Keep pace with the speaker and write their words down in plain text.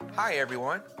Hi,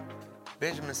 everyone.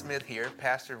 Benjamin Smith here,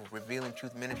 pastor of Revealing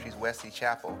Truth Ministries, Wesley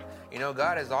Chapel. You know,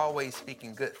 God is always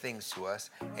speaking good things to us,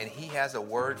 and He has a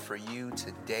word for you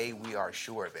today. We are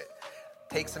sure of it.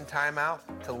 Take some time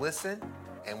out to listen,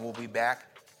 and we'll be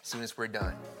back as soon as we're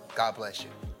done. God bless you.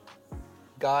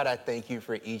 God, I thank you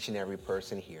for each and every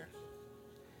person here.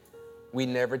 We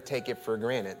never take it for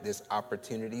granted, this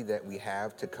opportunity that we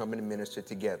have to come and minister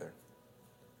together.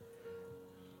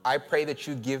 I pray that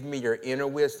you give me your inner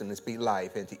wisdom to speak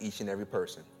life into each and every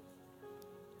person.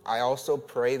 I also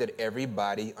pray that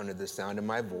everybody under the sound of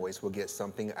my voice will get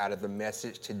something out of the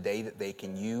message today that they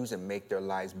can use and make their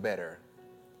lives better.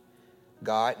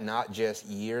 God, not just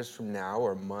years from now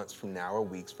or months from now or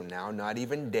weeks from now, not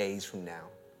even days from now,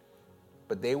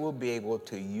 but they will be able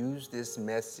to use this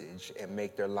message and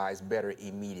make their lives better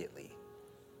immediately.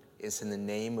 It's in the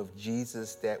name of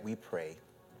Jesus that we pray.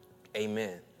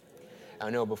 Amen. I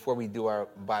know before we do our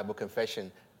Bible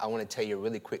confession, I want to tell you a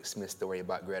really quick Smith story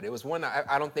about Greta. It was one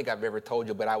I don't think I've ever told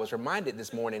you, but I was reminded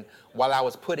this morning while I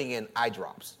was putting in eye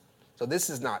drops. So this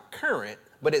is not current,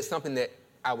 but it's something that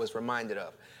I was reminded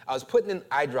of. I was putting in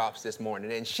eye drops this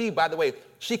morning, and she, by the way,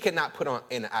 she cannot put on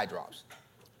in eye drops.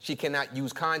 She cannot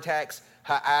use contacts.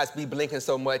 Her eyes be blinking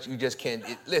so much, you just can't.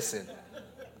 Listen,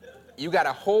 you got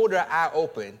to hold her eye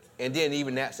open, and then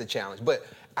even that's a challenge. But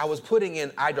I was putting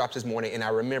in eye drops this morning, and I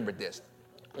remembered this.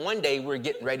 One day, we're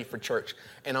getting ready for church,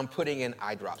 and I'm putting in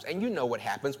eye drops. And you know what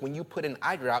happens when you put in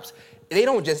eye drops. They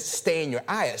don't just stay in your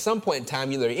eye. At some point in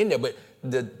time, they're in there, but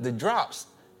the drops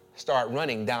start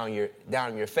running down your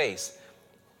face.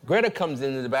 Greta comes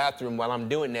into the bathroom while I'm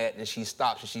doing that, and she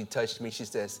stops, and she touches me. She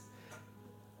says,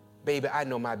 "Baby, I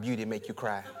know my beauty make you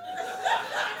cry."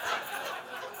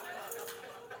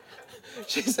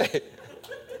 She said,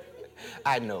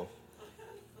 "I know.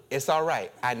 It's all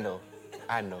right. I know.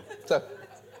 So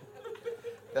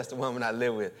that's the woman I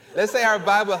live with. Let's say our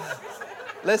Bible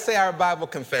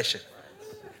confession.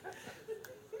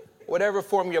 Whatever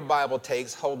form your Bible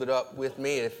takes, hold it up with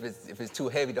me. If it's too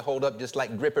heavy to hold up, just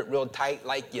grip it real tight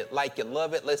like you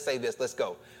love it. Let's say this. Let's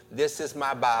go. This is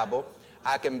my Bible.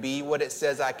 I can be what it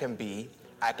says I can be.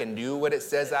 I can do what it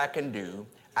says I can do.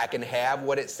 I can have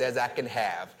what it says I can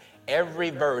have. Every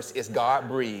verse is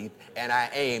God-breathed, and I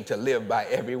aim to live by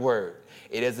every word.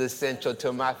 It is essential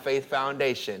to my faith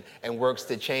foundation and works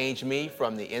to change me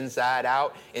from the inside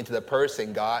out into the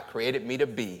person God created me to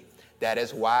be. That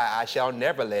is why I shall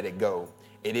never let it go.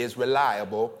 It is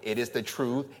reliable, it is the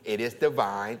truth, it is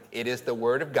divine, it is the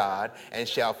word of God, and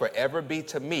shall forever be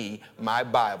to me my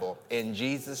Bible. In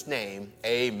Jesus' name,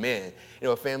 amen. You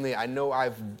know, family, I know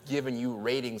I've given you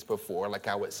ratings before, like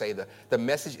I would say the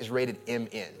message is rated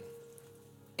MN.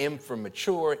 M for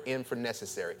mature, N for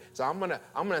necessary. So I'm gonna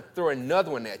throw another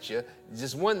one at you,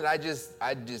 just one that I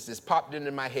just popped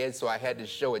into my head, so I had to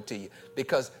show it to you.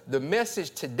 Because the message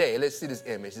today, let's see this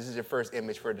image. This is your first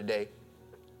image for today.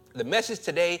 The message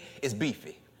today is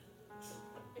beefy.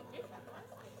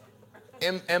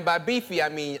 And by beefy, I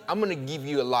mean I'm gonna give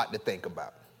you a lot to think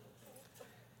about.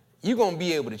 You're gonna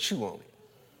be able to chew on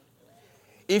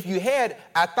it.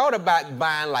 I thought about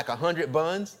buying 100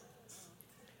 buns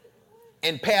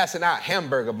and passing out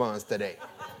hamburger buns today.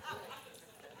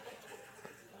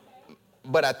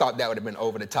 But I thought that would have been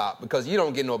over the top, because you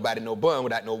don't get nobody no bun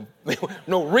without no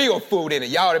real food in it.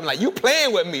 Y'all would have been like, "You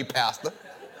playing with me, Pastor.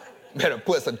 Better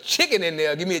put some chicken in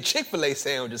there. Give me a Chick-fil-A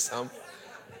sandwich or something."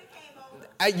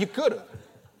 You could have.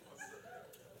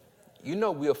 You know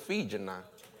we'll feed you now.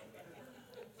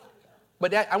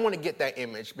 But I want to get that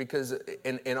image, because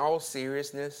in all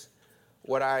seriousness,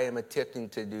 what I am attempting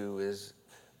to do is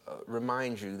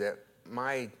remind you that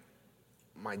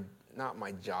not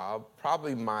my job,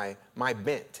 probably my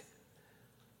bent,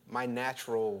 my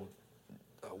natural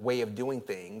way of doing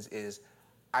things is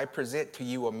I present to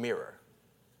you a mirror.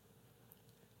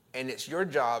 And it's your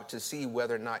job to see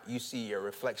whether or not you see your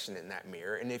reflection in that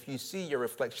mirror. And if you see your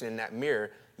reflection in that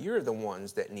mirror, you're the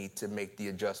ones that need to make the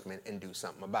adjustment and do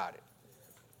something about it.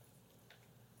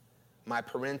 My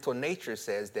parental nature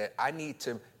says that I need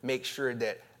to make sure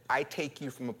that I take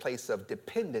you from a place of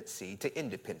dependency to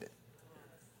independent.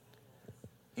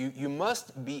 You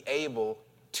must be able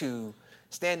to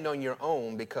stand on your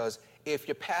own, because if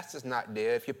your pastor's not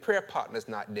there, if your prayer partner's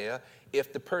not there,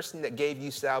 if the person that gave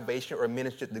you salvation or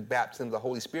ministered the baptism of the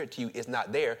Holy Spirit to you is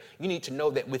not there, you need to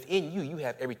know that within you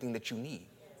have everything that you need.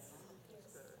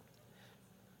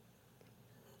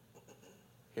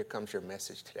 Here comes your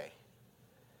message today.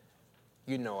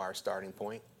 You know our starting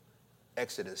point.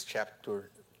 Exodus chapter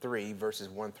 3, verses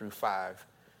 1 through 5.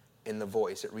 In the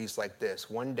Voice, it reads like this.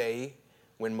 One day,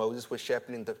 when Moses was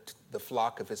shepherding the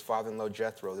flock of his father-in-law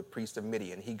Jethro, the priest of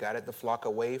Midian. He guided the flock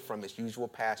away from its usual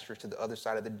pasture to the other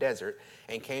side of the desert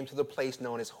and came to the place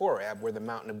known as Horeb, where the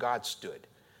mountain of God stood.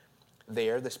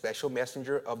 There, the special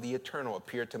messenger of the Eternal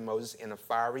appeared to Moses in a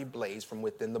fiery blaze from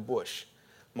within the bush.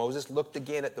 Moses looked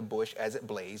again at the bush as it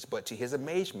blazed, but to his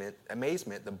amazement,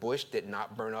 the bush did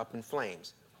not burn up in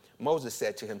flames. Moses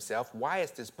said to himself, "Why is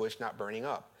this bush not burning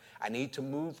up? I need to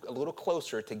move a little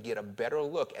closer to get a better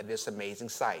look at this amazing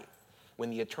sight." When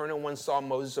the Eternal One saw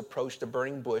Moses approach the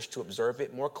burning bush to observe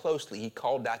it more closely, he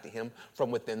called out to him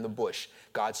from within the bush.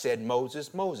 God said,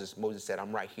 "Moses, Moses." Moses said,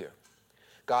 "I'm right here."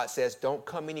 God says, "Don't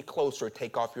come any closer.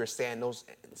 Take off your sandals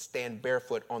and stand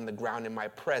barefoot on the ground in my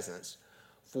presence,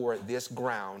 for this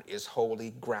ground is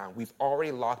holy ground." We've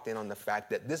already locked in on the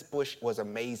fact that this bush was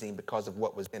amazing because of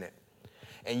what was in it.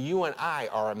 And you and I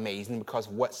are amazing because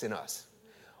of what's in us.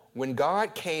 When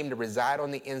God came to reside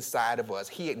on the inside of us,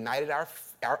 he ignited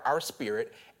our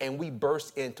spirit, and we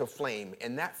burst into flame.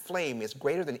 And that flame is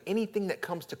greater than anything that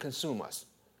comes to consume us.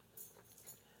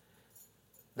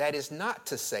 That is not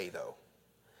to say, though,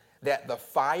 that the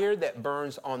fire that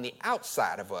burns on the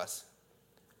outside of us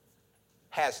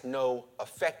has no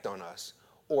effect on us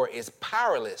or is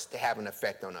powerless to have an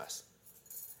effect on us.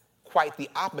 Quite the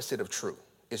opposite of true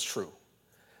is true.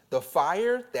 The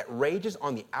fire that rages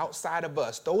on the outside of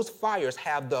us, those fires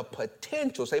have the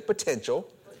potential, say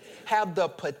potential, have the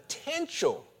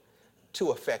potential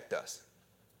to affect us.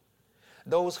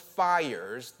 Those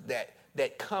fires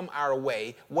that come our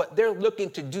way, what they're looking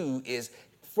to do is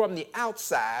from the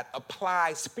outside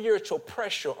apply spiritual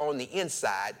pressure on the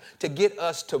inside to get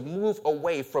us to move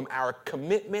away from our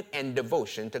commitment and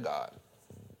devotion to God.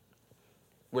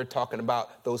 We're talking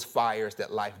about those fires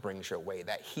that life brings your way,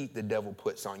 that heat the devil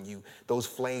puts on you, those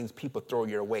flames people throw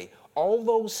your way. All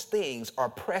those things are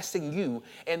pressing you,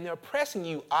 and they're pressing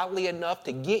you, oddly enough,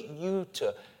 to get you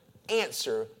to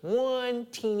answer one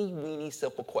teeny weeny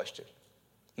simple question.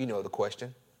 You know the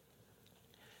question.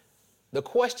 The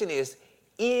question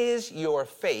is your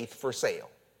faith for sale?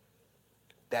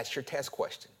 That's your test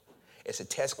question. It's a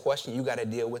test question you got to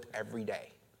deal with every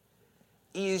day.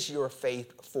 Is your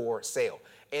faith for sale?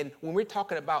 And when we're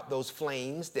talking about those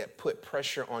flames that put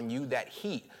pressure on you, that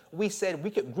heat, we said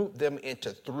we could group them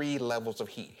into 3 levels of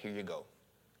heat. Here you go.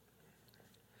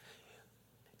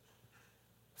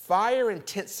 Fire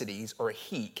intensities or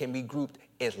heat can be grouped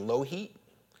as low heat,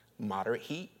 moderate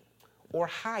heat, or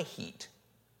high heat.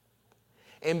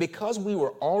 And because we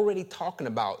were already talking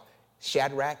about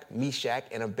Shadrach, Meshach,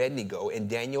 and Abednego in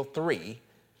Daniel 3,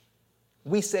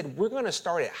 we said we're going to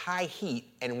start at high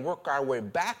heat and work our way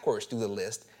backwards through the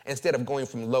list instead of going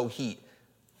from low heat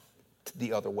to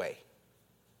the other way.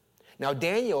 Now,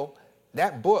 Daniel,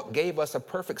 that book gave us a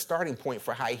perfect starting point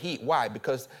for high heat. Why?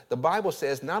 Because the Bible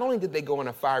says not only did they go in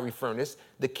a fiery furnace,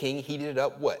 the king heated it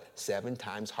up, 7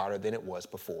 times hotter than it was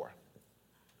before.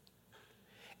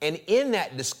 And in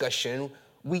that discussion,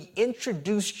 we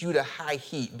introduced you to high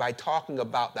heat by talking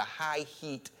about the high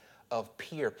heat of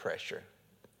peer pressure.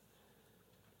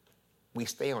 We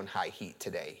stay on high heat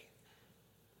today.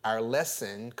 Our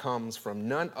lesson comes from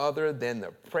none other than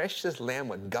the precious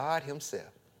Lamb of God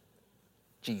himself,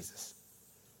 Jesus.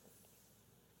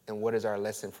 And what is our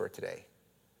lesson for today?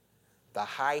 The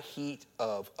high heat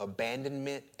of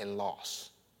abandonment and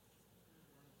loss.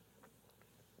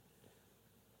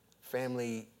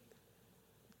 Family,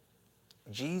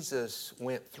 Jesus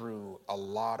went through a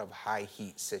lot of high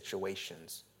heat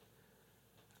situations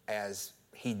as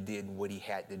he did what he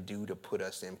had to do to put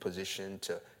us in position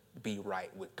to be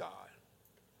right with God.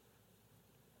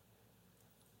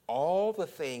 All the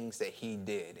things that he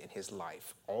did in his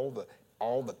life, all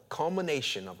the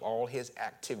culmination of all his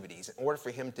activities, in order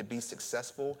for him to be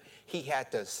successful, he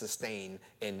had to sustain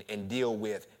and deal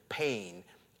with pain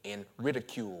and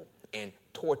ridicule and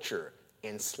torture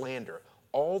and slander.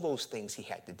 All those things he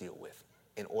had to deal with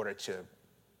in order to,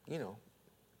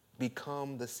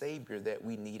 become the Savior that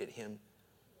we needed him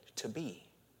to be.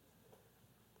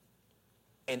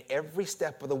 And every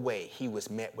step of the way, he was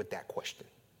met with that question.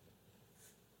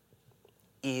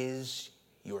 Is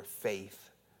your faith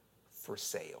for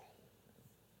sale?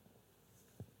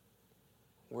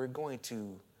 We're going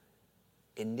to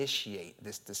initiate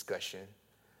this discussion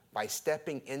by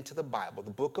stepping into the Bible,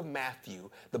 the book of Matthew.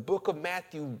 The book of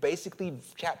Matthew, basically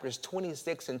chapters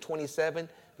 26 and 27,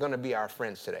 going to be our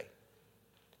friends today.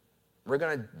 We're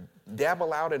going to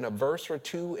dabble out in a verse or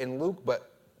two in Luke,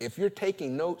 but if you're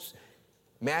taking notes,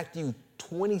 Matthew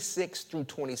 26 through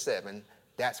 27,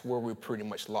 that's where we're pretty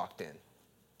much locked in.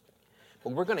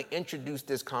 But we're going to introduce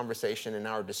this conversation in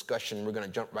our discussion. We're going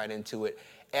to jump right into it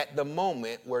at the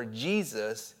moment where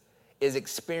Jesus is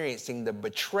experiencing the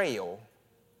betrayal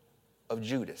of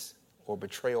Judas, or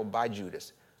betrayal by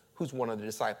Judas, who's one of the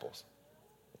disciples.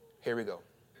 Here we go.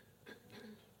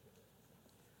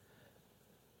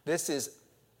 This is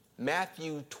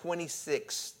Matthew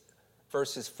 26,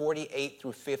 verses 48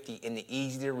 through 50 in the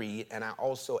easy to read, and I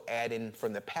also add in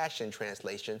from the Passion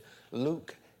Translation,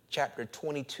 Luke chapter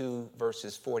 22,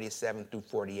 verses 47 through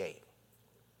 48.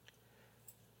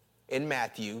 In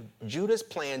Matthew, Judas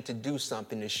planned to do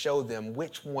something to show them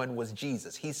which one was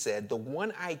Jesus. He said, "The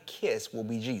one I kiss will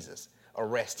be Jesus.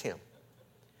 Arrest him."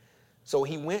 So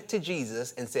he went to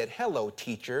Jesus and said, "Hello,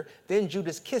 teacher." Then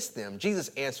Judas kissed them.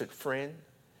 Jesus answered, "Friend,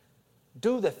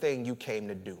 do the thing you came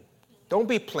to do. Don't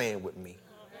be playing with me.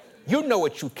 You know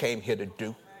what you came here to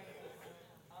do."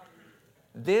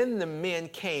 Then the men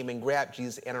came and grabbed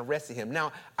Jesus and arrested him.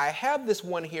 Now, I have this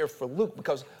one here for Luke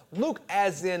because Luke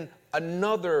adds in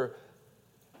another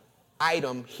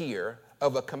item here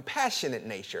of a compassionate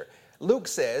nature. Luke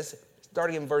says,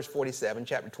 starting in verse 47,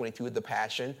 chapter 22 of the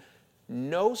Passion,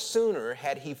 no sooner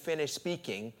had he finished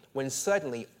speaking when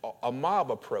suddenly a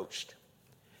mob approached.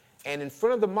 And in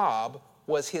front of the mob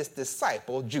was his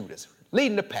disciple, Judas,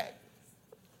 leading the pack.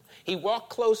 He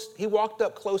walked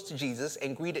up close to Jesus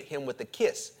and greeted him with a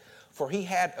kiss, for he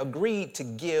had agreed to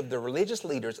give the religious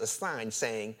leaders a sign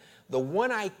saying, "The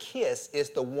one I kiss is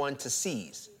the one to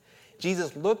seize."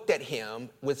 Jesus looked at him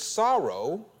with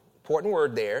sorrow, important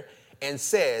word there, and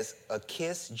says, "A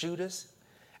kiss, Judas?"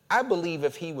 I believe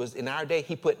if he was in our day,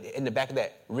 he put in the back of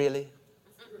that, "Really?"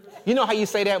 You know how you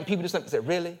say that when people do something, say,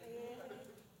 "Really?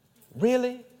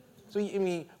 Really?" So, I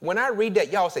mean, when I read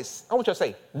that, y'all say, I want y'all to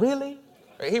say, "Really?"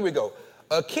 All right, here we go.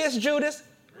 "A kiss, Judas?"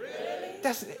 Really?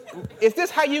 Is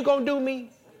this how you gonna do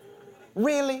me?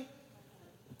 Really?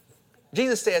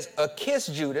 Jesus says, "A kiss,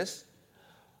 Judas?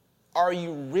 Are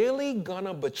you really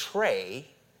gonna betray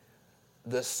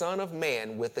the Son of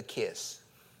Man with a kiss?"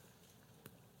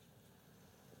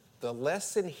 The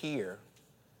lesson here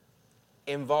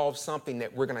involves something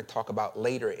that we're going to talk about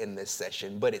later in this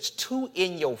session, but it's too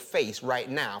in your face right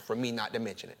now for me not to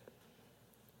mention it.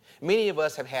 Many of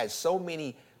us have had so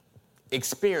many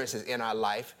experiences in our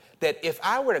life that if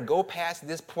I were to go past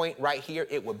this point right here,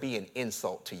 it would be an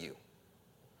insult to you.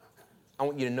 I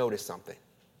want you to notice something.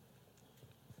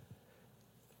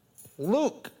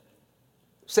 Luke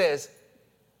says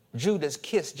Judas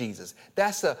kissed Jesus.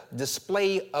 That's a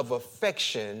display of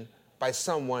affection by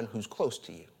someone who's close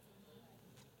to you.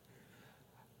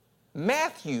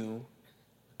 Matthew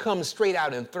comes straight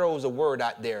out and throws a word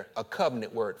out there, a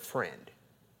covenant word, friend.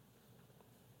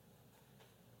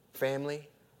 Family,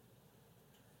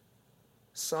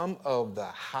 some of the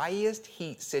highest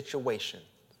heat situations,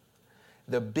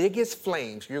 the biggest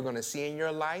flames you're going to see in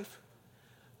your life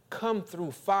come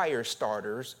through fire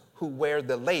starters who wear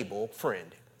the label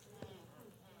friend.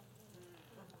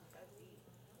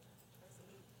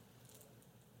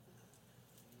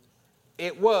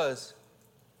 It was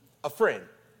a friend.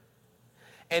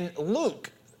 And Luke,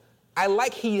 I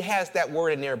like he has that word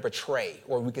in there, betray,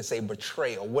 or we could say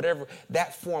betrayal, whatever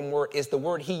that form word is the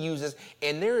word he uses.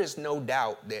 And there is no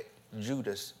doubt that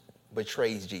Judas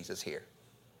betrays Jesus here.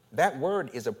 That word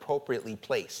is appropriately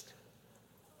placed.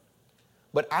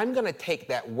 But I'm going to take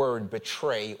that word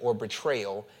betray or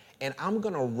betrayal and I'm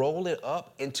going to roll it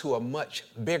up into a much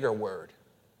bigger word,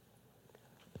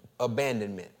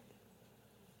 abandonment.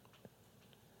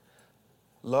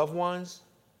 Loved ones,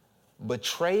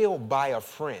 betrayal by a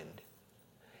friend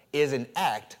is an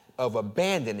act of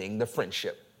abandoning the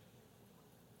friendship.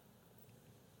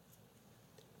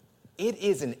 It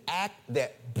is an act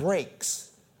that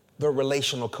breaks the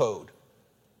relational code.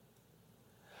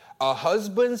 A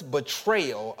husband's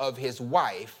betrayal of his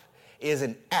wife is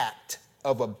an act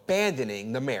of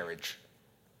abandoning the marriage.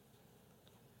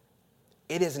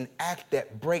 It is an act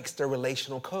that breaks the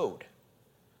relational code.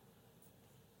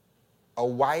 A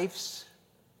wife's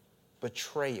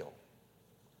betrayal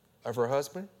of her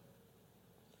husband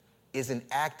is an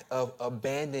act of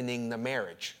abandoning the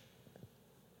marriage.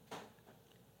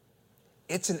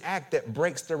 It's an act that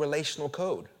breaks the relational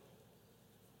code.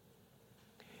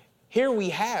 Here we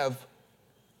have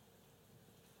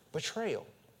betrayal.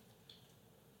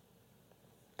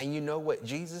 And you know what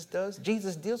Jesus does?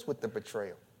 Jesus deals with the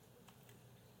betrayal.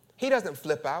 He doesn't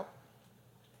flip out.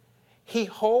 He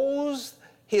holds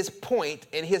his point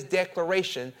in his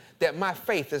declaration that my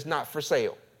faith is not for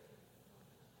sale.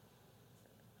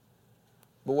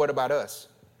 But what about us?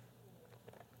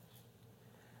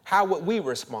 How would we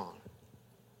respond?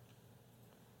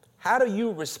 How do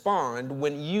you respond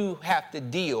when you have to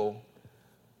deal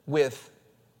with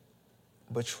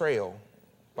betrayal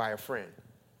by a friend?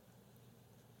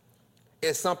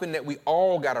 is something that we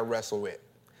all got to wrestle with,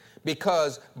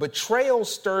 because betrayal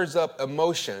stirs up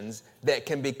emotions that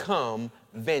can become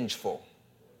vengeful.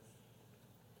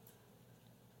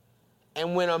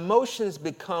 And when emotions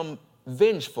become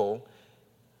vengeful,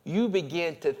 you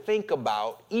begin to think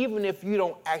about, even if you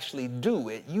don't actually do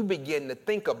it, you begin to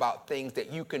think about things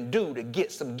that you can do to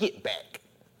get some get back.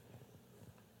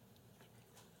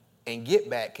 And get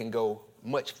back can go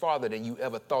much farther than you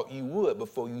ever thought you would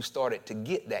before you started to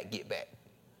get that get back.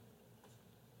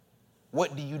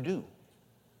 What do you do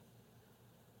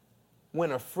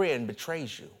when a friend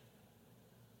betrays you?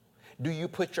 Do you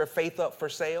put your faith up for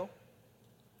sale,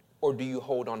 or do you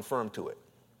hold on firm to it?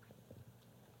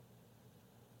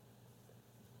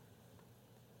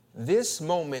 This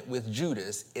moment with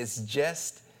Judas is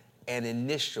just an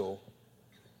initial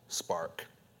spark.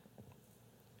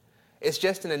 It's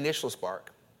just an initial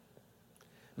spark,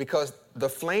 because the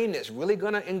flame that's really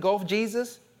going to engulf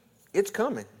Jesus, it's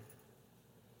coming.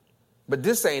 But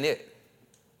this ain't it.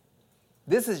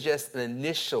 This is just an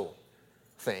initial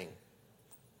thing.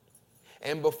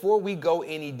 And before we go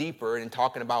any deeper in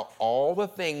talking about all the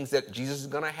things that Jesus is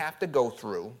going to have to go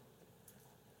through,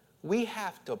 we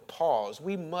have to pause.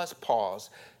 We must pause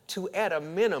to, at a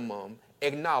minimum,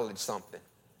 acknowledge something.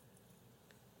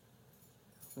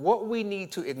 What we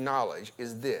need to acknowledge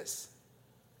is this: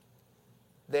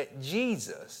 that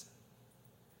Jesus,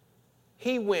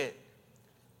 he went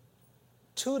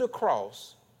to the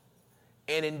cross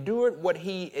and endured what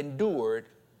he endured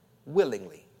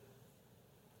willingly.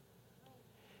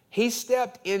 He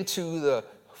stepped into the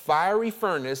fiery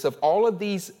furnace of all of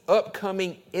these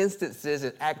upcoming instances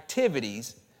and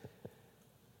activities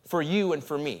for you and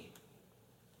for me.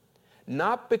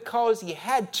 Not because he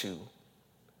had to,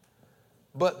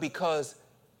 but because,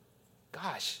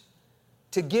 gosh,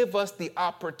 to give us the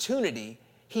opportunity,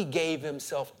 he gave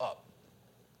himself up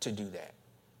to do that.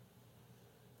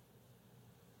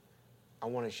 I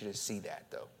wanted you to see that,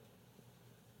 though,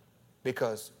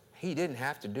 because he didn't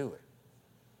have to do it.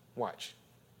 Watch.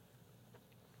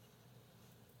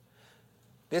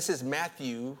 This is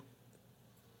Matthew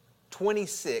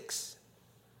 26,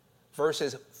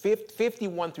 verses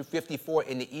 51 through 54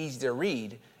 in the easy to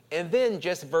read, and then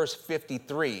just verse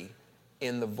 53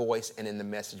 in the Voice and in the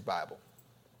Message Bible.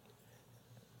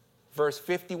 Verse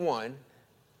 51,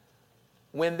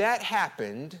 when that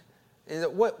happened,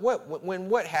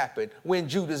 what happened? When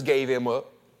Judas gave him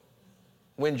up,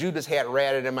 when Judas had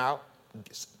ratted him out,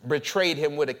 betrayed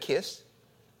him with a kiss.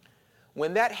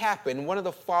 When that happened, one of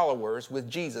the followers with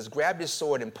Jesus grabbed his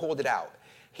sword and pulled it out.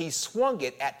 He swung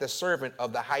it at the servant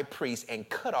of the high priest and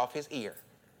cut off his ear.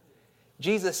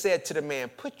 Jesus said to the man,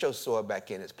 "Put your sword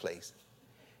back in its place."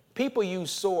 People who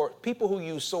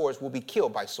use swords will be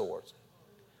killed by swords.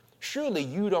 Surely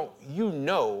you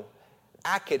know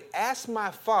I could ask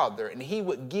my Father and he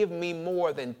would give me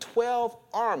more than 12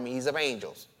 armies of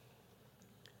angels.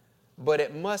 But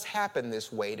it must happen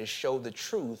this way to show the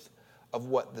truth of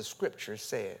what the scriptures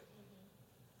said.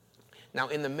 Now,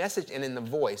 in the Message and in the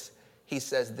Voice, he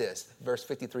says this, verse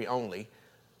 53 only: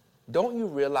 "Don't you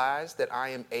realize that I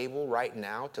am able right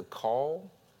now to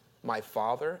call my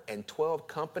Father, and 12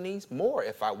 companies, more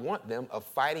if I want them, of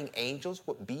fighting angels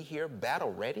would be here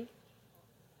battle ready?"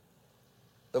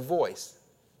 The Voice: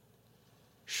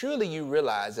 "Surely you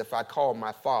realize if I called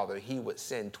my Father, he would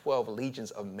send 12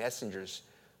 legions of messengers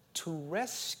to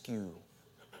rescue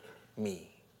me."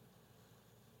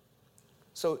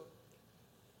 So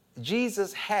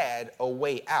Jesus had a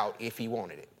way out if he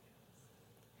wanted it.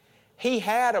 He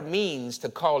had a means to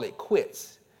call it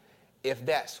quits if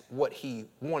that's what he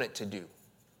wanted to do.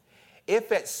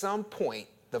 If at some point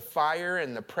the fire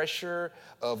and the pressure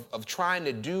of trying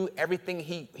to do everything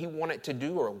he wanted to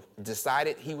do or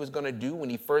decided he was going to do when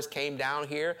he first came down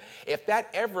here, if that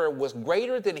ever was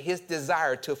greater than his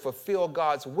desire to fulfill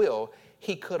God's will,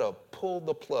 he could have pulled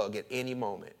the plug at any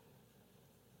moment.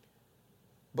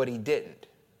 But he didn't.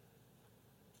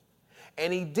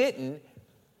 And he didn't,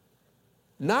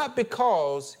 not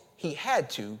because he had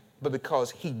to, but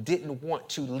because he didn't want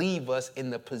to leave us in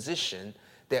the position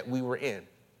that we were in.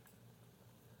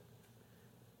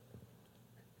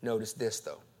 Notice this,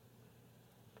 though.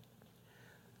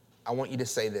 I want you to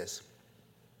say this.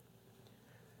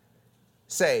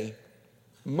 Say,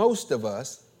 most of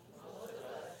us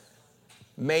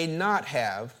may not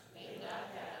have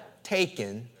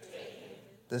taken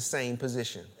the same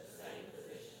position.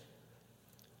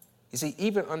 You see,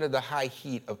 even under the high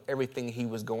heat of everything he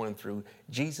was going through,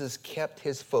 Jesus kept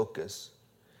his focus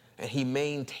and he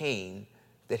maintained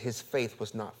that his faith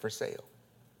was not for sale.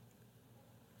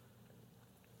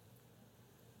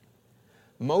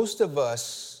 Most of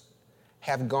us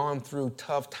have gone through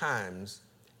tough times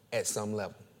at some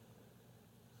level.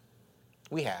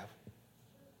 We have.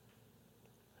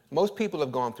 Most people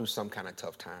have gone through some kind of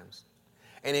tough times.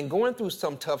 And in going through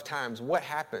some tough times, what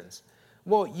happens?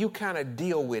 Well, you kind of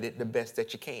deal with it the best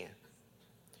that you can.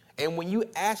 And when you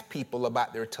ask people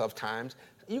about their tough times,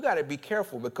 you got to be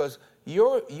careful because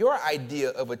your idea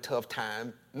of a tough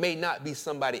time may not be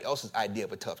somebody else's idea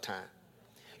of a tough time.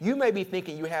 You may be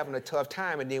thinking you're having a tough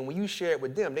time, and then when you share it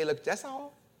with them, they look, that's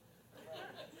all?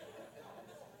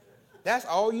 That's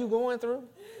all you going through?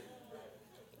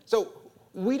 So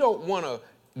we don't want to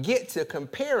get to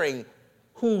comparing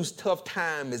whose tough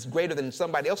time is greater than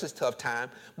somebody else's tough time.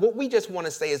 What we just want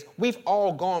to say is we've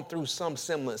all gone through some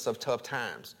semblance of tough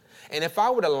times. And if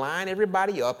I were to line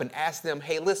everybody up and ask them,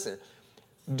 hey, listen,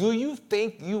 do you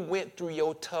think you went through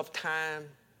your tough time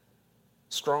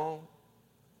strong,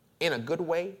 in a good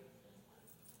way?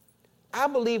 I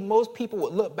believe most people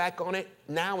would look back on it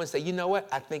now and say, you know what?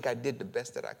 I think I did the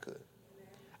best that I could.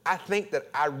 I think that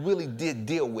I really did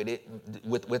deal with it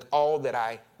with all that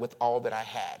I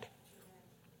had.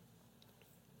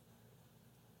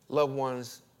 Loved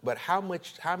ones, but how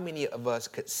many of us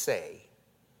could say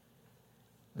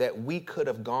that we could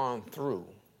have gone through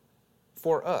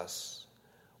for us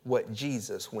what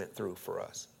Jesus went through for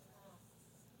us?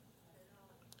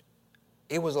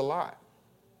 It was a lot.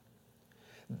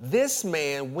 This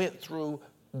man went through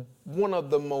one of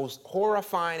the most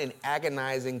horrifying and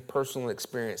agonizing personal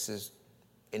experiences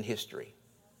in history.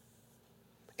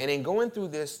 And in going through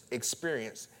this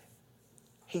experience,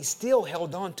 he still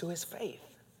held on to his faith.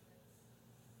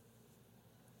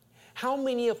 How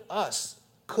many of us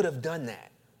could have done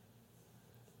that?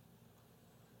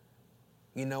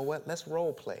 You know what? Let's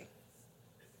role play.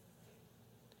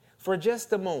 For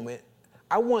just a moment,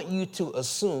 I want you to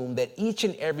assume that each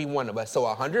and every one of us, so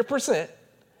 100%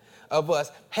 of us,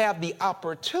 have the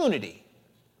opportunity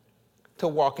to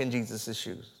walk in Jesus'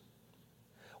 shoes.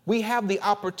 We have the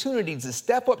opportunity to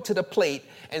step up to the plate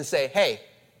and say, hey,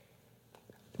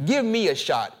 give me a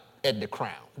shot at the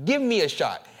crown. Give me a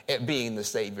shot at being the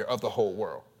Savior of the whole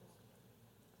world.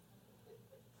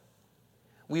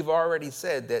 We've already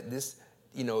said that this,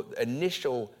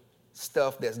 initial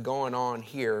stuff that's going on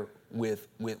here with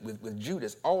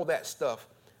Judas, all that stuff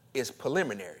is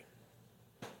preliminary.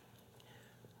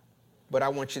 But I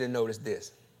want you to notice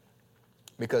this,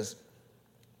 because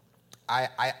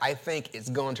I think it's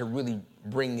going to really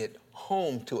bring it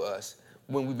home to us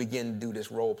when we begin to do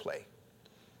this role play.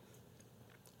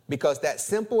 Because that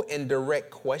simple and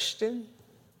direct question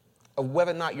of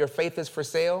whether or not your faith is for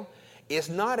sale is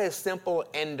not as simple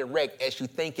and direct as you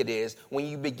think it is when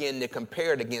you begin to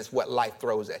compare it against what life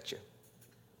throws at you.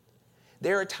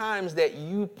 There are times that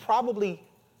you probably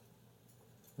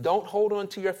don't hold on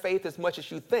to your faith as much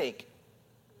as you think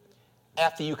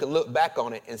after you can look back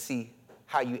on it and see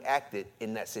how you acted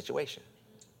in that situation.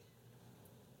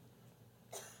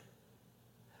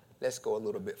 Let's go a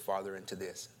little bit farther into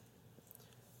this.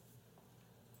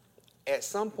 At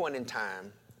some point in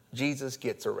time, Jesus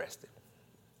gets arrested.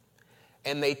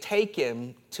 And they take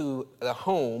him to the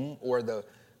home or the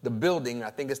building, I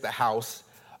think it's the house,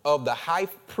 of the high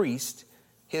priest.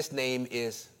 His name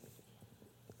is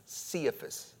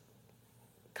Caiaphas.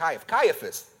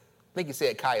 Caiaphas. I think he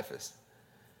said Caiaphas.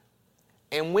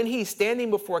 And when he's standing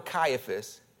before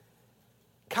Caiaphas,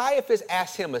 Caiaphas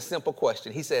asks him a simple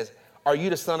question. He says, are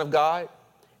you the Son of God?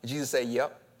 And Jesus said,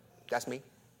 yep, that's me.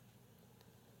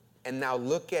 And now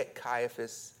look at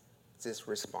Caiaphas'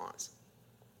 response.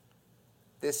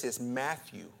 This is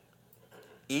Matthew,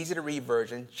 easy to read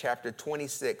version, chapter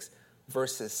 26,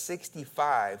 verses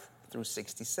 65 through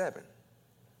 67.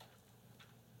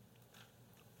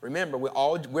 Remember, we're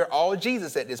all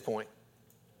Jesus at this point.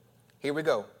 Here we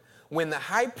go. When the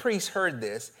high priest heard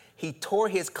this, he tore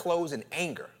his clothes in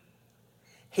anger.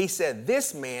 He said,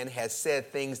 this man has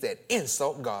said things that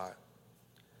insult God.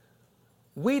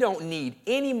 We don't need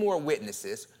any more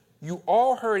witnesses. You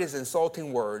all heard his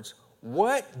insulting words.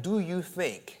 What do you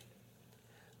think?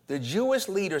 The Jewish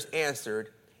leaders answered,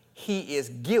 he is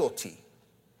guilty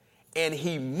and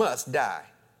he must die.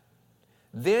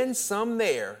 Then some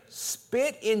there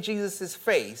spit in Jesus'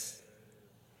 face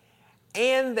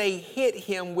and they hit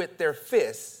him with their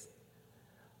fists.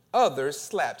 Others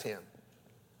slapped him.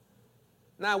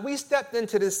 Now, we stepped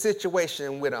into this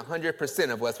situation with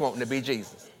 100% of us wanting to be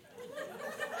Jesus.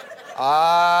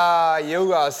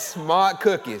 You are smart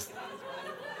cookies.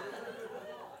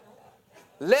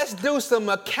 Let's do some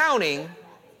accounting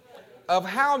of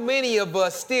how many of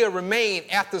us still remain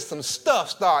after some stuff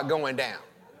start going down.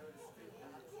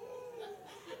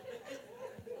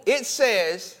 It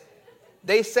says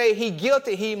They say he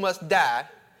guilty, he must die.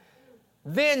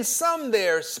 Then some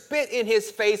there spit in his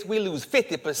face, we lose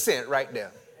 50% right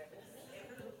there.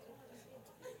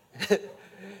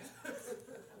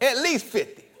 At least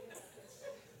 50.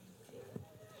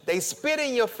 They spit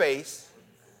in your face,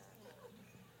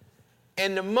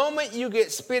 and the moment you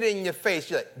get spit in your face,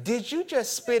 you're like, did you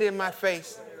just spit in my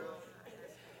face?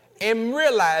 And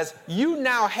realize you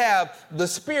now have the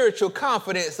spiritual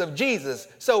confidence of Jesus.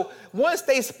 So once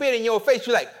they spit in your face,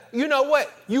 you're like, you know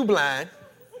what? You blind.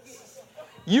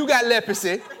 You got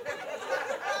leprosy.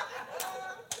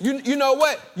 You know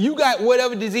what? You got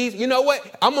whatever disease. You know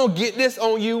what? I'm going to get this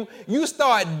on you. You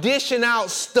start dishing out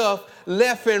stuff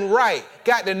left and right.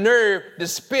 Got the nerve to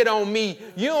spit on me.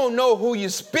 You don't know who you're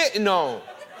spitting on.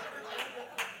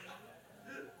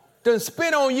 Done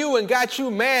spit on you and got you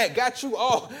mad. Got you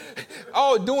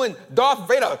all doing Darth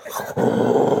Vader.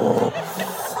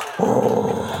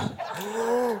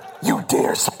 You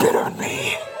dare spit on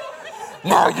me.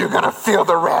 Now you're going to feel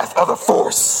the wrath of the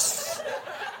Force.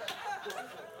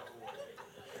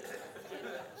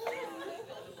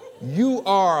 You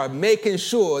are making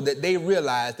sure that they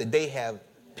realize that they have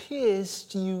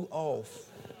pissed you off.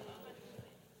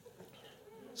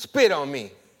 Spit on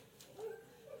me.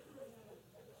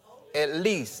 At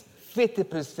least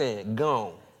 50%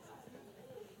 gone.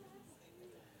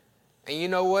 And you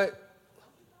know what?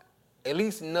 At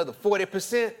least another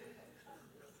 40%.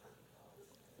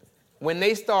 When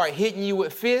they start hitting you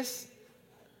with fists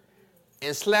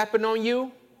and slapping on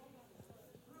you,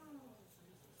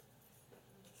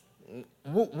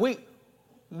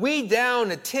 we down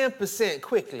to 10%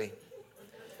 quickly.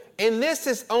 And this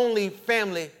is only,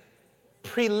 family,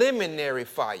 preliminary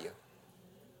fire.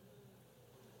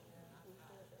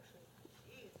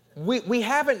 We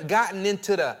haven't gotten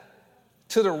into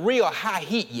the real high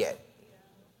heat yet.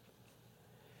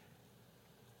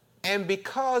 And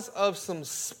because of some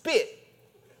spit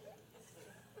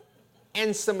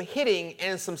and some hitting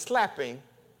and some slapping,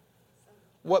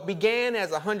 what began as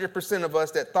 100% of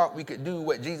us that thought we could do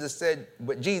what Jesus said,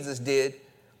 what Jesus did,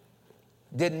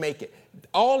 didn't make it.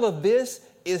 All of this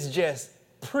is just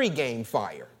pre-game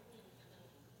fire.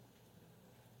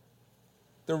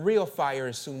 The real fire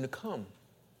is soon to come.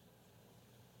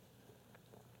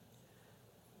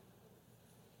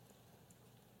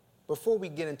 Before we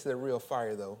get into the real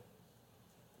fire, though,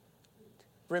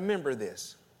 remember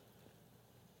this.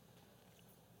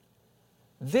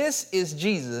 This is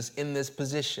Jesus in this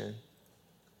position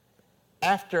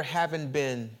after having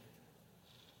been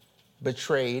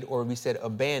betrayed, or we said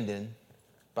abandoned,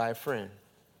 by a friend.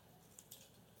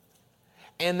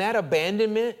 And that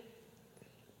abandonment,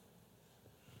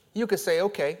 you could say,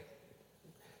 okay,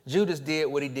 Judas did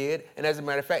what he did. And as a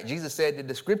matter of fact, Jesus said that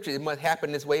the scripture, it must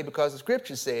happen this way because the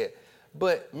scripture said.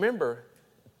 But remember,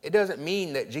 it doesn't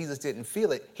mean that Jesus didn't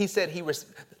feel it. He said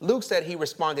Luke said he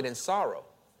responded in sorrow.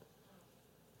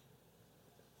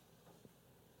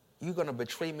 You're going to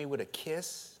betray me with a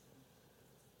kiss?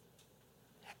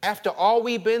 After all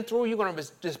we've been through, you're going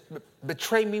to just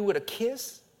betray me with a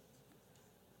kiss?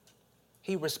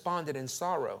 He responded in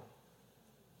sorrow.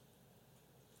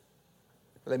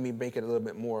 Let me make it a little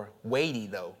bit more weighty,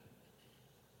 though.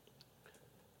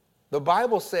 The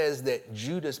Bible says that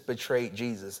Judas betrayed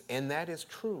Jesus, and that is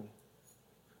true.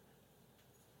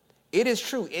 It is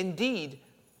true. Indeed,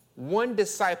 one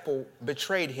disciple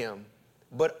betrayed him,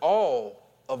 but all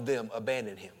of them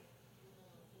abandoned him.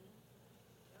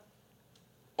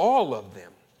 All of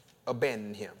them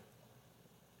abandoned him.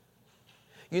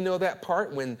 You know that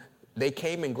part when they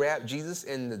came and grabbed Jesus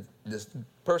and the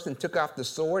person took off the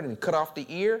sword and cut off the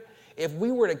ear? If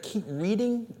we were to keep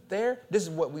reading there, this is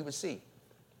what we would see.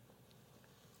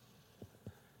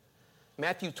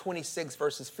 Matthew 26,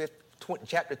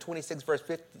 chapter 26, verse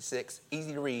 56,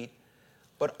 easy to read.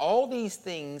 But all these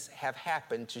things have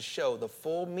happened to show the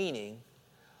full meaning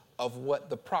of what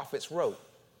the prophets wrote.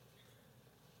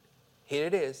 Here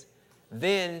it is.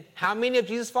 Then, how many of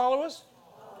Jesus' followers?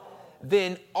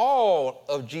 Then all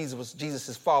of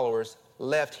Jesus' followers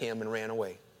left him and ran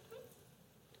away.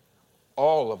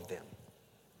 All of them.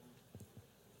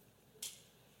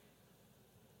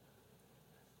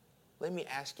 Let me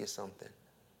ask you something.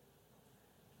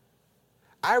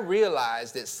 I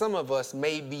realize that some of us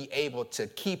may be able to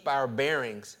keep our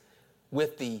bearings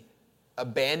with the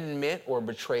abandonment or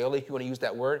betrayal, if you want to use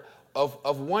that word,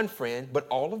 of one friend, but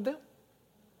all of them?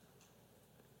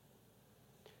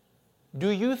 Do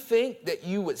you think that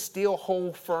you would still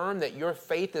hold firm that your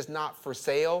faith is not for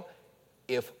sale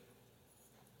if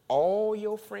all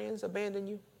your friends abandon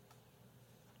you?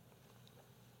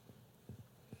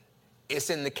 It's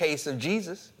in the case of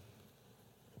Jesus.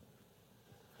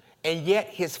 and yet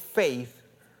his faith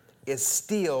is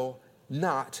still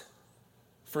not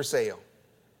for sale.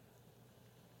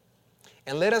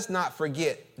 And let us not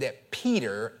forget that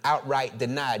Peter outright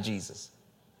denied Jesus.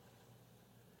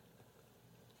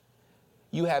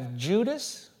 You have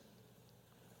Judas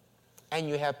and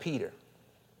you have Peter.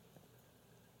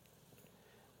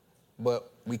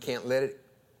 But we can't let it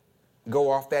go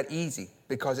off that easy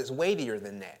because it's weightier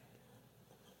than that.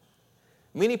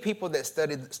 Many people that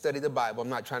study the Bible, I'm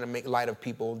not trying to make light of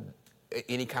people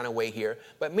any kind of way here,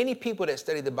 but many people that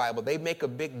study the Bible, they make a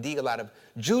big deal out of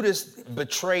Judas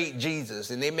betrayed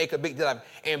Jesus, and they make a big deal out of,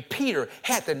 and Peter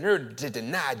had the nerve to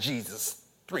deny Jesus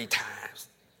 3 times.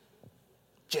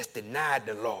 Just denied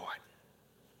the Lord.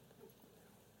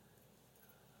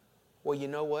 Well, you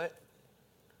know what?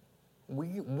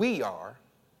 We are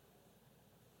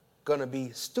going to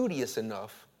be studious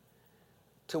enough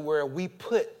to where we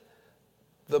put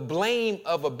the blame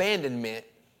of abandonment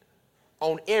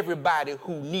on everybody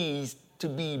who needs to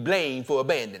be blamed for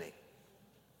abandoning.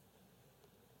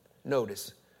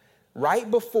 Notice, right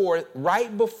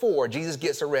before Jesus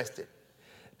gets arrested,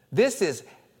 this is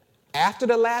after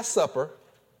the Last Supper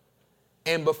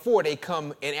and before they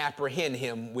come and apprehend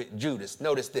him with Judas.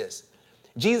 Notice this.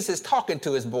 Jesus is talking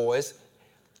to his boys.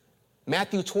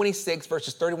 Matthew 26,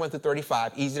 verses 31 through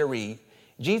 35, easy to read.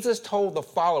 Jesus told the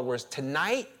followers,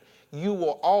 tonight you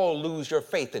will all lose your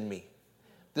faith in me.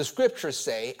 The scriptures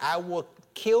say, I will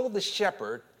kill the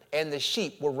shepherd and the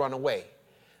sheep will run away.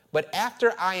 But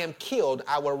after I am killed,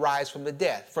 I will rise from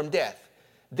death.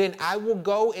 Then I will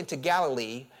go into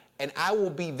Galilee and I will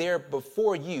be there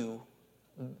before you.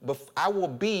 I will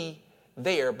be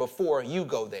there before you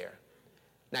go there.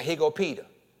 Now here go Peter.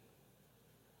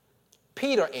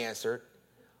 Peter answered,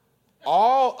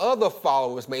 all other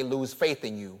followers may lose faith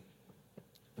in you,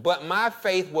 but my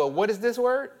faith will, what is this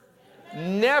word?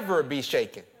 Never be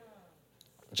shaken.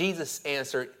 Jesus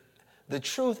answered, the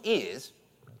truth is,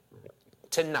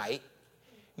 tonight,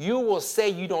 you will say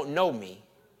you don't know me.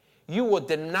 You will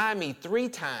deny me 3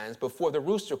 times before the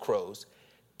rooster crows.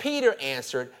 Peter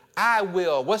answered, I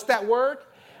will, what's that word?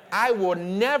 I will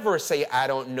never say I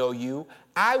don't know you.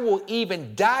 I will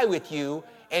even die with you.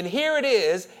 And here it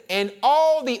is. And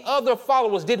all the other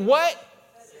followers did what?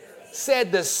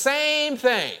 Said the same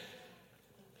thing.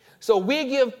 So we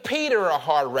give Peter a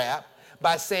hard rap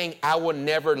by saying, I will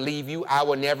never leave you. I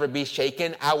will never be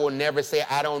shaken. I will never say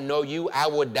I don't know you. I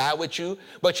will die with you.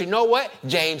 But you know what?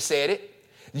 James said it.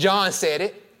 John said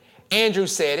it. Andrew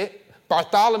said it.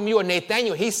 Bartholomew or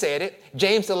Nathaniel, he said it.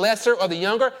 James the lesser or the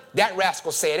younger, that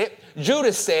rascal said it.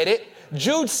 Judas said it.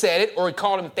 Jude said it, or he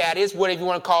called him Thaddeus, whatever you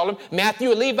want to call him.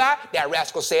 Matthew or Levi, that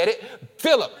rascal said it.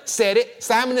 Philip said it.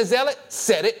 Simon the Zealot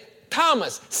said it.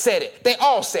 Thomas said it. They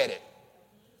all said it.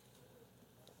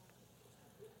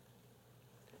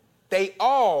 They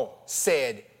all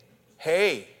said,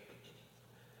 hey,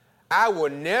 I will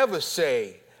never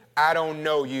say I don't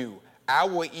know you. I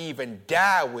will even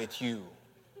die with you.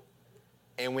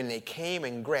 And when they came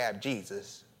and grabbed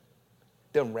Jesus,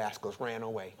 them rascals ran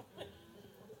away.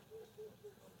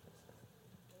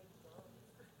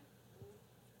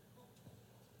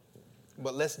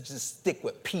 But let's just stick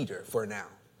with Peter for now,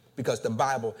 because the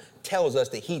Bible tells us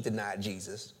that he denied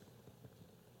Jesus.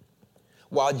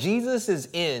 While Jesus is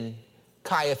in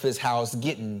Caiaphas' house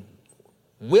getting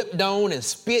whipped on and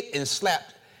spit and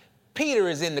slapped, Peter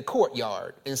is in the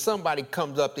courtyard, and somebody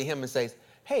comes up to him and says,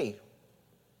 hey,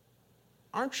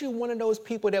 aren't you one of those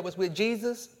people that was with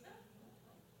Jesus?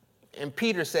 And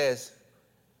Peter says,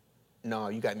 no,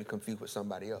 you got me confused with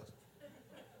somebody else.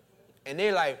 And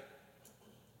they're like,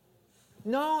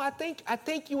 no, I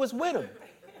think you was with him.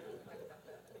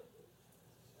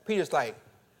 Peter's like,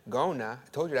 go on now. I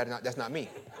told you that's not me.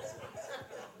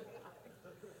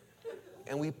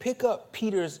 And we pick up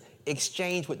Peter's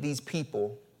exchange with these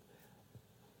people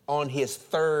on his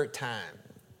 3rd time.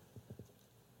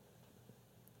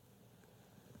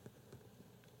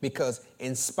 Because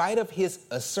in spite of his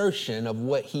assertion of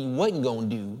what he wasn't going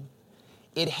to do,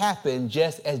 it happened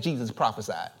just as Jesus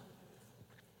prophesied.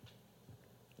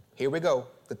 Here we go,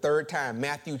 the 3rd time,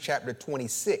 Matthew chapter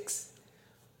 26,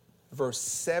 verse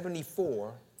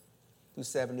 74 through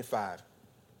 75.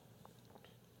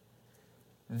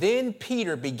 Then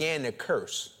Peter began to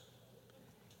curse.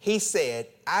 He said,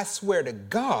 I swear to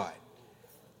God,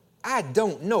 I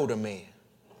don't know the man.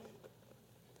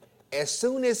 As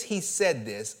soon as he said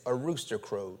this, a rooster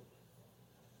crowed.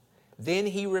 Then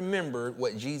he remembered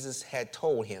what Jesus had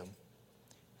told him.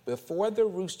 Before the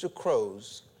rooster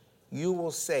crows, you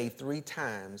will say 3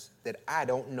 times that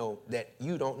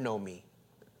you don't know me.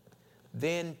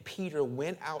 Then Peter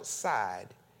went outside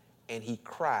and he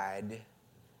cried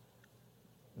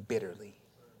bitterly.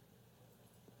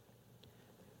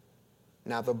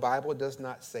 Now, the Bible does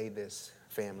not say this,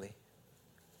 family,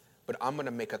 but I'm going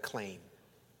to make a claim.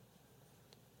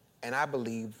 And I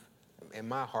believe in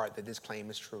my heart that this claim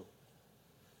is true.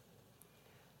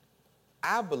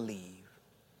 I believe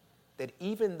that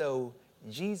even though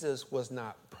Jesus was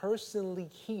not personally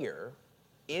here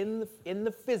in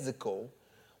the physical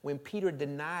when Peter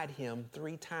denied him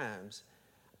 3 times,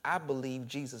 I believe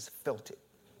Jesus felt it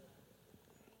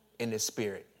in his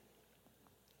spirit.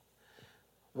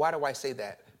 Why do I say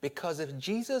that? Because if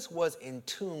Jesus was in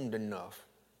tune enough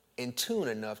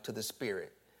to the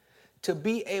Spirit to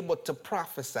be able to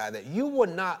prophesy that you will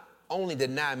not only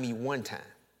deny me 1 time,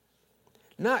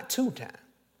 not 2 times,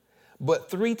 but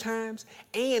 3 times,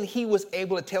 and he was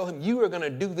able to tell him, you are going to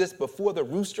do this before the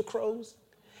rooster crows,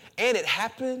 and it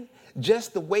happened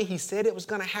just the way he said it was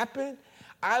going to happen,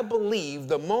 I believe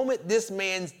the moment this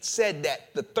man said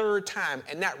that the 3rd time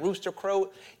and that rooster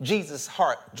crowed, Jesus'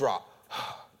 heart dropped.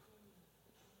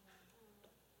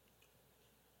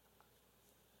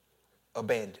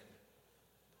 Abandoned.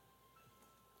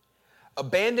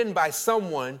 Abandoned by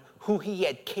someone who he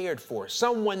had cared for,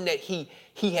 someone that he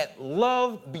had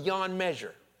loved beyond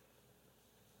measure.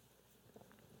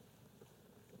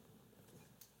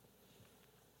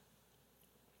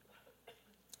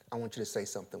 I want you to say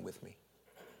something with me.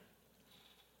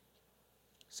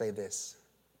 Say this.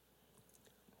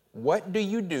 What do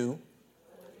you do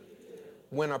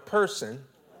when a person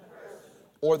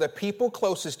or the people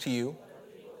closest to you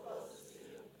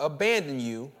abandon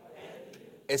you,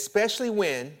 especially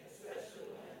when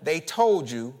they told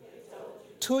you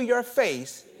to your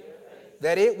face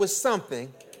that it was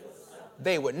something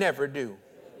they would never do?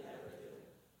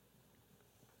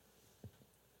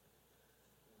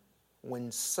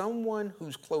 When someone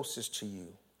who's closest to you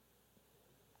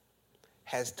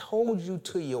has told you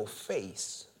to your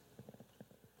face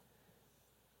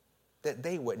that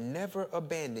they would never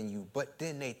abandon you, but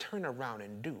then they turn around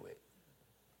and do it,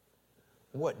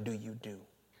 what do you do?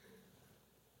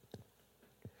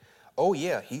 Oh,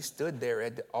 yeah, he stood there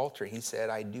at the altar. He said,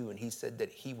 I do. And he said that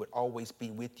he would always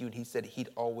be with you. And he said he'd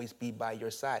always be by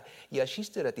your side. Yeah, she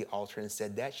stood at the altar and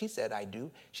said that. She said, I do.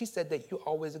 She said that you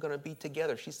always are going to be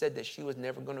together. She said that she was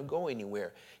never going to go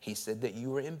anywhere. He said that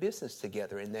you were in business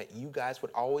together and that you guys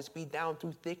would always be down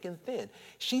through thick and thin.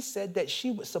 She said that she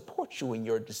would support you in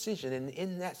your decision. And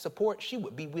in that support, she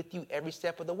would be with you every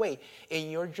step of the way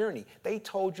in your journey. They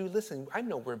told you, listen, I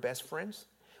know we're best friends.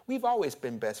 We've always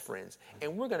been best friends,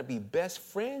 and we're going to be best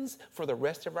friends for the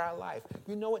rest of our life.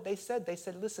 You know what they said? They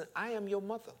said, listen, I am your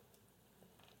mother.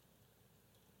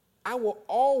 I will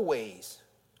always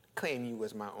claim you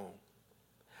as my own.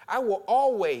 I will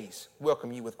always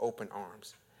welcome you with open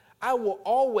arms. I will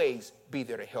always be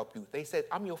there to help you. They said,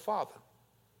 I'm your father.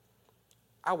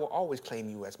 I will always claim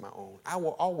you as my own. I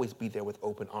will always be there with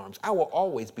open arms. I will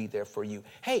always be there for you.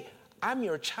 Hey, I'm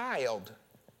your child.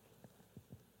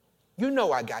 You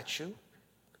know I got you.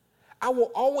 I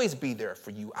will always be there for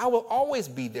you. I will always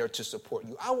be there to support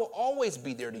you. I will always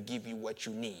be there to give you what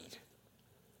you need.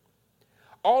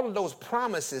 All of those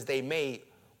promises they made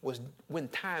was when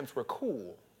times were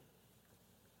cool.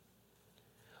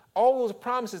 All those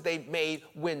promises they made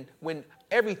when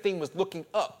everything was looking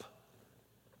up.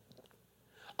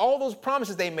 All those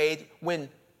promises they made when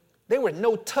there were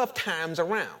no tough times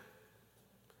around.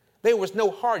 There was no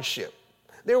hardship.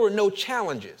 There were no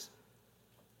challenges.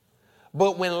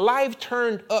 But when life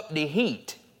turned up the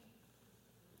heat,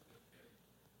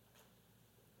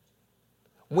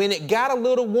 when it got a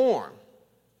little warm,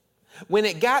 when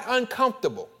it got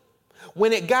uncomfortable,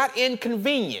 when it got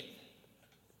inconvenient,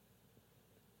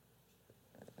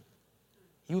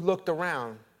 you looked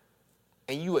around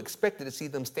and you expected to see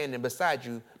them standing beside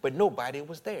you, but nobody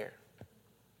was there.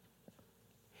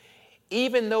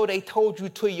 Even though they told you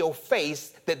to your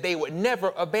face that they would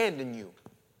never abandon you.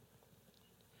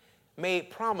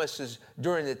 Made promises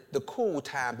during the cool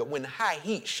time, but when high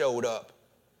heat showed up,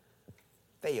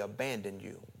 they abandoned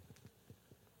you.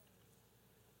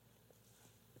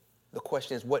 The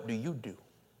question is, what do you do?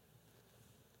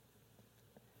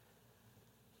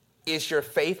 Is your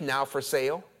faith now for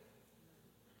sale?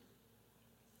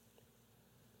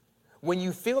 When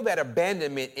you feel that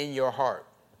abandonment in your heart,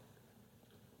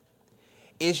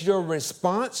 is your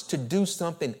response to do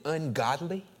something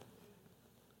ungodly?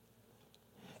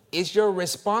 Is your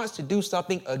response to do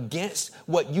something against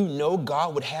what you know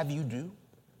God would have you do?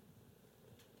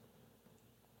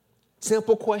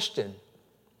 Simple question.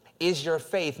 Is your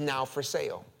faith now for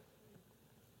sale?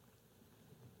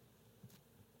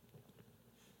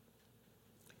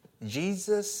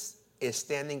 Jesus is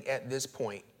standing at this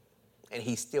point and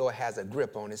he still has a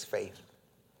grip on his faith.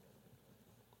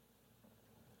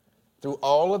 Through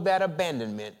all of that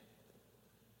abandonment,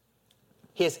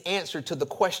 his answer to the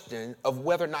question of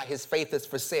whether or not his faith is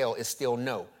for sale is still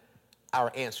no.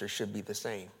 Our answer should be the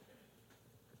same.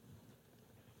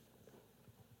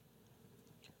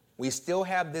 We still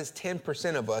have this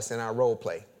 10% of us in our role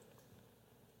play.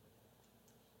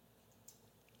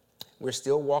 We're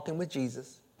still walking with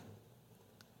Jesus.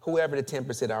 Whoever the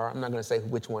 10% are, I'm not going to say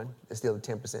which one, it's still the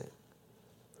 10%.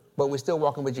 But we're still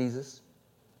walking with Jesus.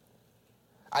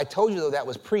 I told you, though, that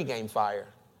was pregame fire,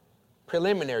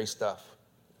 preliminary stuff.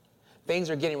 Things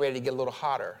are getting ready to get a little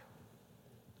hotter.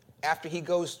 After he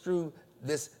goes through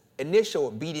this initial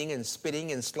beating and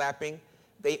spitting and slapping,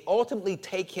 they ultimately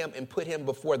take him and put him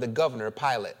before the governor,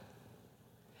 Pilate.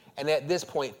 And at this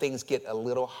point, things get a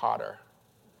little hotter.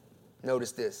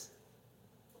 Notice this.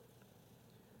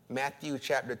 Matthew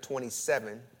chapter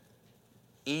 27,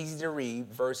 easy to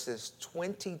read, verses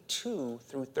 22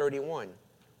 through 31.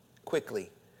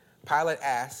 Quickly, Pilate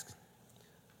asks,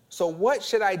 "So what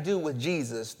should I do with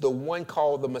Jesus, the one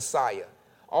called the Messiah?"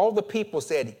 All the people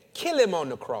said, "Kill him on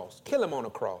the cross, kill him on the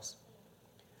cross."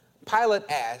 Pilate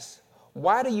asked,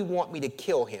 "Why do you want me to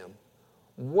kill him?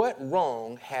 What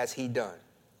wrong has he done?"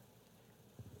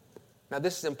 Now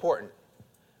this is important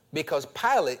because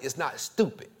Pilate is not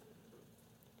stupid.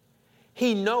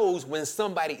 He knows when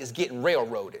somebody is getting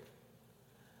railroaded,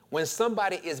 when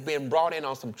somebody is being brought in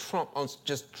on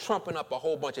just trumping up a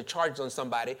whole bunch of charges on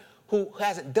somebody who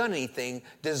hasn't done anything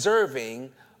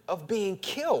deserving of being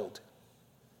killed.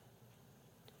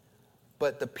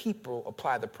 But the people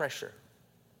apply the pressure.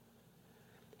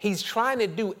 He's trying to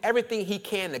do everything he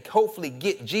can to hopefully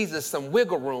get Jesus some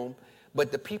wiggle room,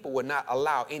 but the people would not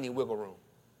allow any wiggle room.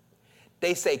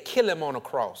 They say, "Kill him on a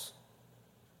cross."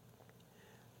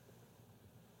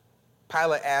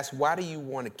 Pilate asked, "Why do you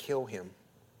want to kill him?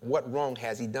 What wrong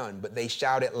has he done?" But they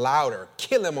shouted louder,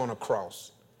 "Kill him on a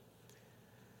cross."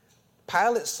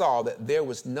 Pilate saw that there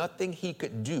was nothing he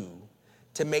could do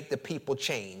to make the people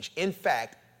change. In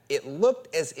fact, it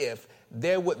looked as if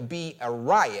there would be a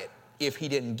riot if he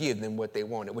didn't give them what they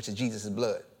wanted, which is Jesus'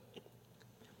 blood.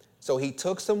 So he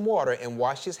took some water and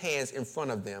washed his hands in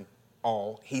front of them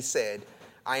all. He said,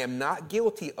 "I am not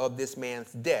guilty of this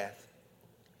man's death.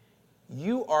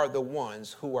 You are the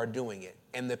ones who are doing it."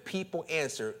 And the people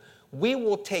answered, "We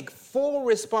will take full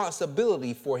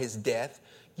responsibility for his death.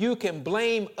 You can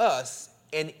blame us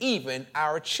and even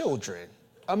our children."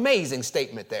 Amazing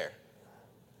statement there.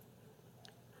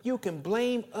 You can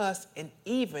blame us and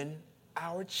even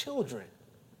our children.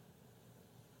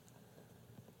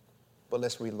 But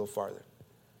let's read a little farther.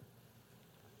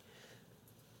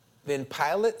 Then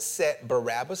Pilate set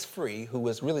Barabbas free, who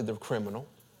was really the criminal.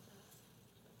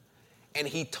 And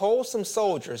he told some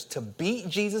soldiers to beat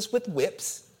Jesus with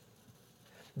whips.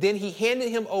 Then he handed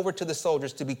him over to the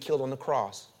soldiers to be killed on a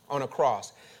cross.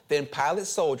 Then Pilate's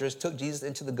soldiers took Jesus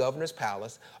into the governor's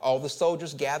palace. All the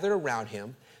soldiers gathered around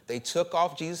him. They took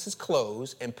off Jesus'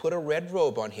 clothes and put a red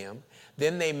robe on him.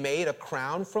 Then they made a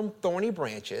crown from thorny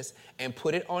branches and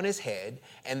put it on his head.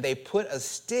 And they put a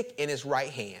stick in his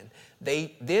right hand.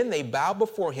 Then they bowed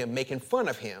before him, making fun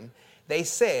of him. They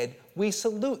said, "We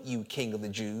salute you, King of the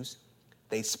Jews."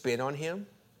 They spit on him.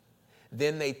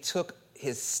 Then they took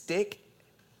his stick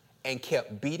and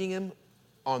kept beating him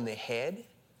on the head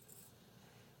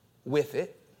with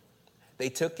it. They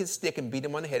took his stick and beat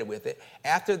him on the head with it.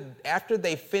 After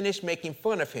they finished making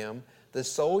fun of him, the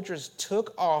soldiers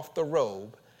took off the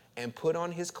robe and put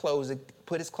his clothes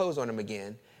on him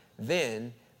again.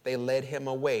 Then they led him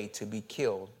away to be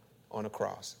killed on a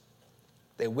cross.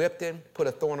 They whipped him,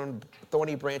 put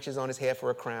thorny branches on his head for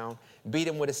a crown, beat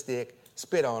him with a stick,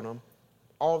 spit on him,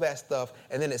 all that stuff.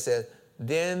 And then it says,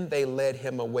 then they led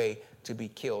him away to be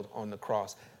killed on the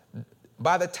cross.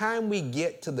 By the time we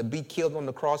get to the be killed on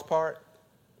the cross part,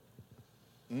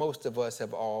 most of us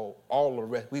have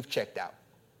we've checked out.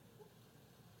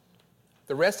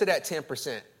 The rest of that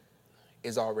 10%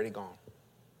 is already gone.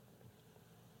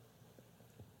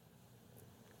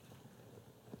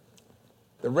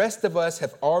 The rest of us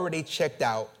have already checked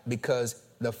out because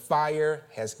the fire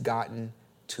has gotten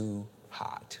too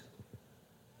hot.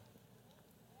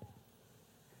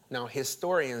 Now,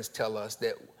 historians tell us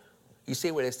that, you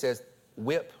see what it says,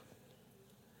 whip,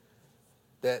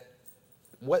 that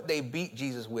what they beat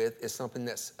Jesus with is something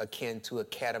that's akin to a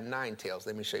cat of nine tails.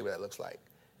 Let me show you what that looks like.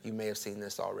 You may have seen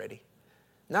this already.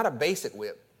 Not a basic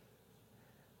whip.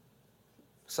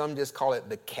 Some just call it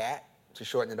the cat to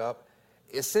shorten it up.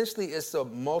 Essentially, it's a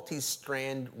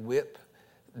multi-strand whip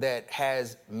that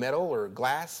has metal or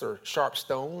glass or sharp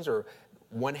stones, or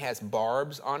one has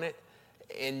barbs on it.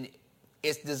 And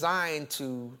It's designed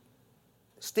to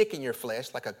stick in your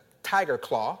flesh like a tiger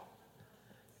claw.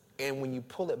 And when you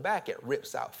pull it back, it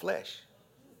rips out flesh.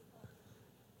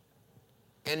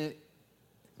 And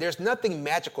there's nothing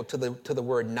magical to the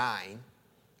word 9.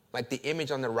 Like the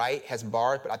image on the right has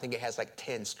bars, but I think it has like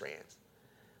 10 strands.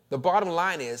 The bottom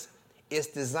line is, it's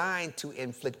designed to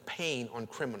inflict pain on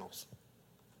criminals.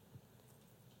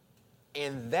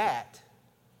 And that,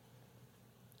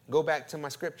 go back to my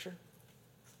scripture.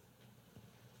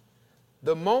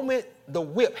 The moment the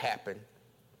whip happened,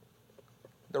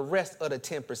 the rest of the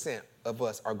 10% of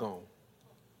us are gone.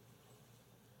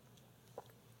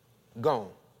 Gone.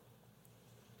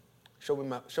 Show me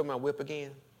my whip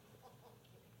again.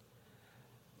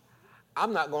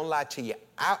 I'm not going to lie to you.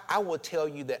 I will tell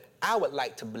you that I would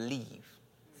like to believe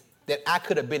that I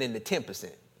could have been in the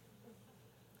 10%.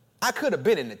 I could have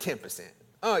been in the 10%.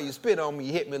 Oh, you spit on me,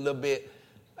 you hit me a little bit.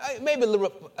 Maybe a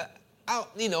little,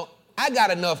 I got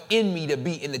enough in me to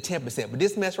be in the 10%. But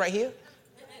this mess right here,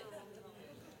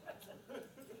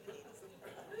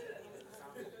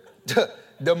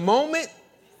 the moment,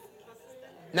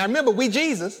 now remember, we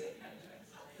Jesus.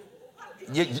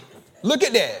 Look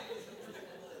at that.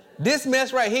 This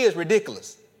mess right here is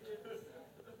ridiculous.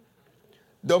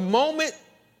 The moment,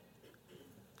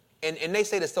 and they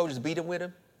say the soldiers beat him with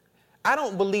him, I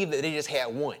don't believe that they just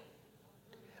had one.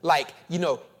 Like,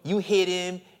 you hit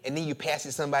him, and then you pass it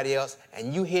to somebody else,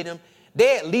 and you hit him.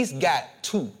 They at least got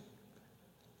two.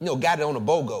 Got it on a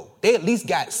BOGO. They at least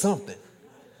got something.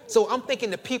 So I'm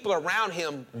thinking the people around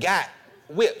him got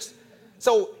whips.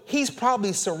 So he's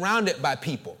probably surrounded by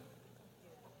people.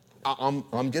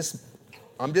 I'm just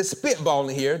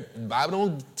spitballing here. The Bible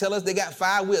don't tell us they got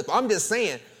 5 whips. I'm just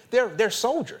saying they're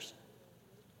soldiers.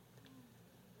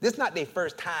 This is not their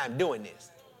first time doing this.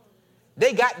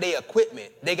 They got their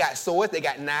equipment. They got swords. They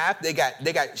got knives. They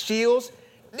got shields.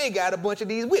 They got a bunch of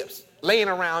these whips laying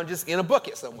around just in a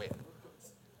bucket somewhere.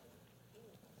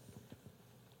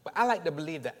 But I like to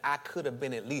believe that I could have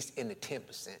been at least in the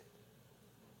 10%.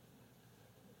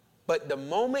 But the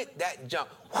moment that junk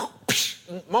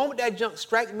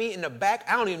struck me in the back,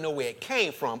 I don't even know where it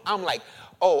came from. I'm like,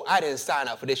 oh, I didn't sign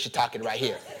up for this shiitake right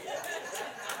here.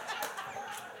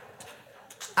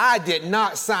 I did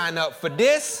not sign up for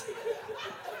this.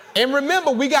 And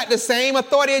remember, we got the same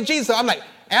authority as Jesus. I'm like,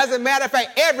 as a matter of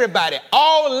fact, everybody,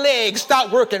 all legs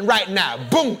stop working right now.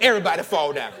 Boom, everybody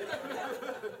fall down.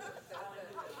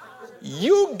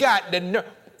 You got the nerve.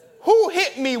 Who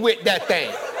hit me with that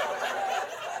thing?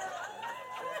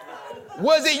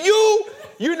 Was it you?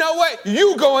 You know what?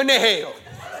 You going to hell.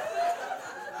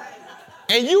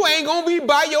 And you ain't going to be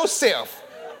by yourself.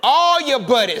 All your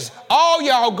buddies, all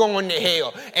y'all going to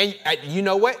hell. And you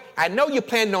know what? I know you're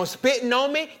planning on spitting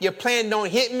on me. You're planning on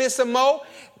hitting me some more.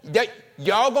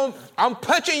 I'm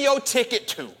punching your ticket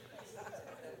too.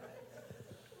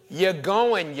 You're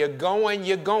going.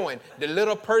 The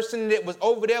little person that was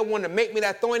over there wanting to make me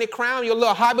that thorny crown, your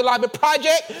little Hobby Lobby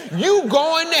project, you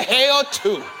going to hell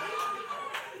too.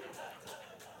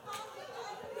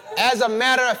 As a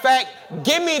matter of fact,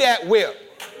 give me that whip.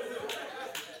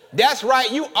 That's right,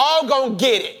 you all gonna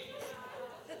get it.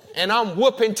 And I'm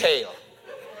whooping tail.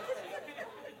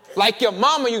 Like your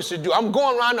mama used to do. I'm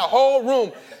going around the whole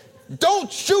room.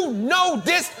 Don't you know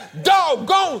this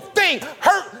doggone thing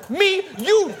hurt me?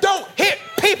 You don't hit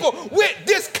people with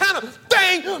this kind of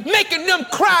thing, making them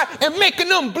cry and making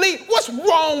them bleed. What's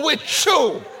wrong with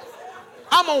you?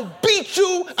 I'm going to beat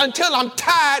you until I'm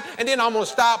tired, and then I'm going to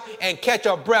stop and catch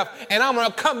a breath, and I'm going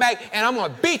to come back, and I'm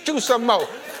going to beat you some more.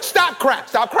 Stop crying.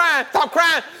 Stop crying. Stop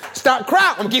crying. Stop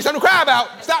crying. I'm going to give you something to cry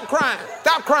about. Stop crying.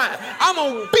 Stop crying. I'm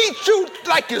going to beat you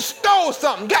like you stole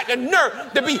something. Got the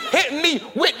nerve to be hitting me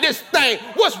with this thing.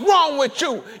 What's wrong with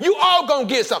you? You all going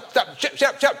to get something. Stop.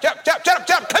 Shut up.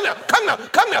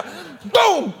 Come here.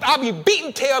 Boom. I'll be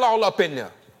beating tail all up in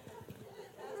there.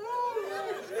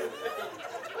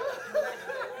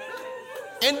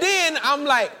 And then I'm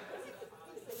like,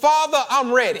 Father,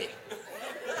 I'm ready.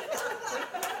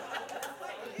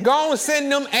 Go on,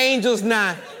 send them angels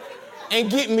now and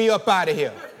get me up out of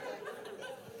here.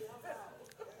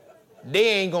 They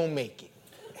ain't gonna make it.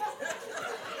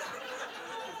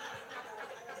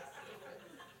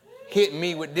 Hit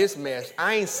me with this mess.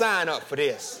 I ain't signed up for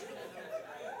this.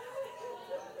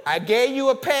 I gave you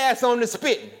a pass on the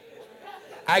spitting.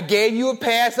 I gave you a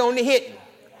pass on the hitting.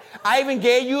 I even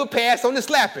gave you a pass on the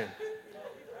slapping.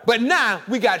 But now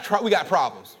we got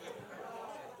problems.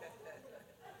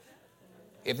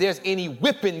 If there's any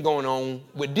whipping going on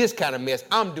with this kind of mess,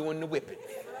 I'm doing the whipping.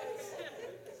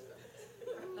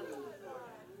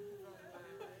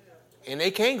 And they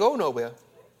can't go nowhere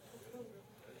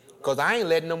because I ain't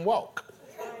letting them walk.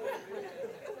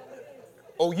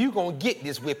 or you going to get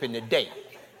this whipping today.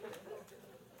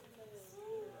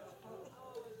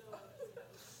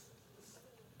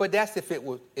 But that's if it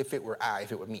were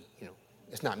me, you know.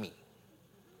 It's not me.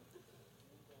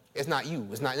 It's not you.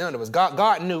 It's not none of us.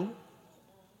 God knew.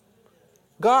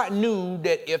 God knew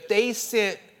that if they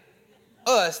sent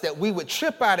us, that we would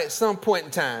trip out at some point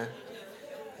in time,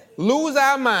 lose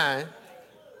our mind.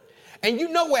 And you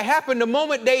know what happened the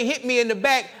moment they hit me in the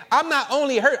back? I'm not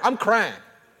only hurt, I'm crying.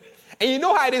 And you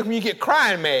know how it is when you get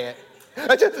crying mad.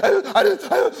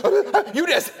 You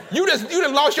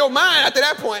just lost your mind after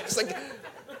that point. It's like,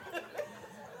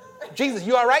 Jesus,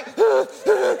 you all right?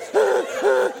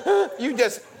 You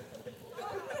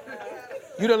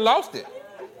done lost it.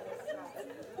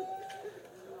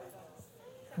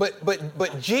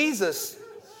 But Jesus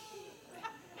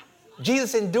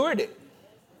endured it.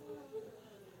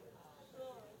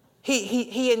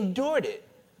 He endured it.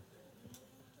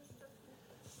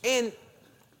 And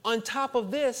on top of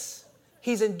this,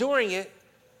 he's enduring it.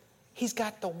 He's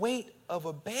got the weight of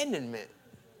abandonment.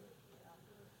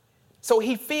 So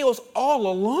he feels all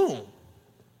alone.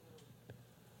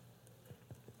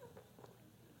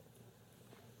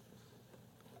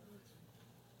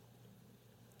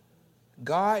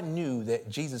 God knew that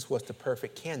Jesus was the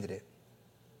perfect candidate.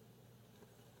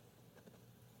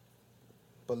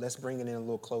 But let's bring it in a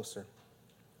little closer.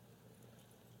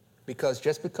 Because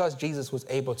just because Jesus was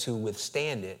able to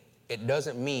withstand it, it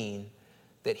doesn't mean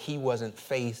that he wasn't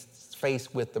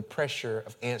faced with the pressure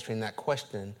of answering that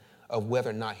question of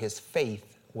whether or not his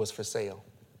faith was for sale.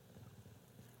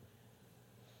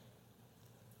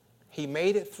 He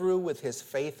made it through with his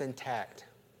faith intact.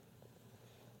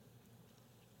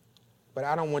 But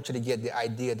I don't want you to get the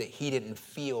idea that he didn't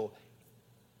feel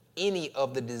any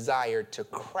of the desire to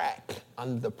crack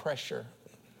under the pressure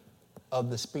of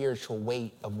the spiritual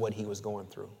weight of what he was going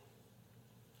through.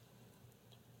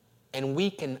 And we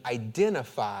can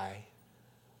identify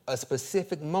a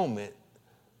specific moment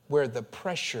where the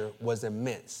pressure was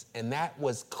immense. And that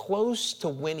was close to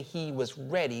when he was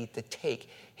ready to take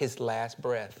his last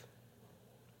breath.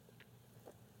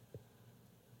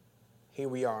 Here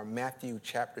we are, Matthew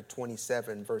chapter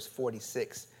 27, verse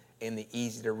 46 in the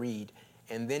easy to read.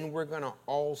 And then we're going to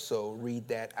also read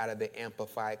that out of the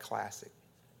Amplified Classic.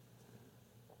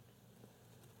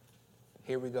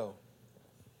 Here we go.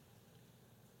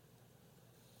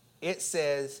 It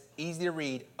says, easy to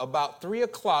read, about 3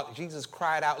 o'clock, Jesus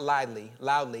cried out loudly,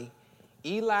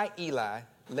 Eli, Eli,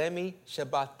 lema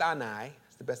sabachthani.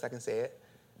 That's the best I can say it.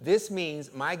 This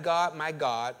means, my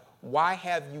God, why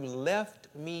have you left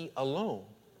me alone?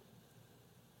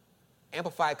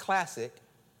 Amplified Classic.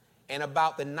 And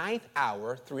about the 9th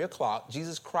hour, 3 o'clock,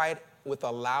 Jesus cried with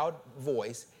a loud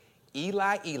voice,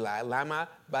 Eli, Eli, lama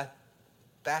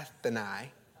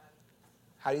sabachthani.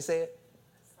 How do you say it?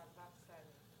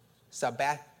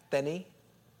 Sabachthani.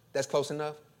 That's close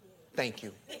enough? Thank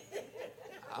you.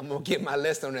 I'm going to get my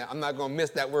lesson on that. I'm not going to miss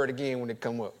that word again when it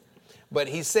come up. But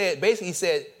he said,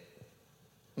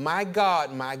 my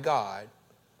God,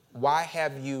 why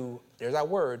have you, there's our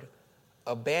word,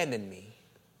 abandoned me,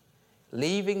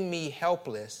 leaving me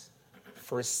helpless,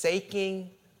 forsaking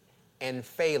and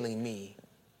failing me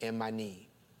in my need?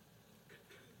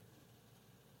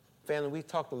 Family, we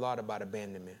talked a lot about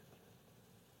abandonment.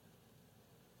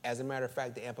 As a matter of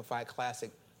fact, the Amplified Classic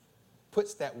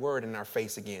puts that word in our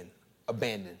face again,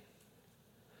 abandon.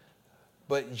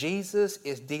 But Jesus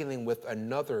is dealing with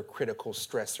another critical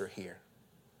stressor here.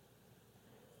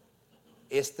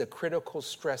 It's the critical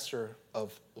stressor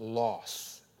of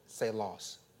loss. Say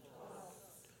loss.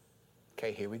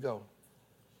 Okay, here we go.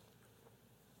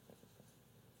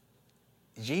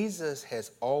 Jesus has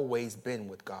always been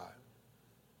with God.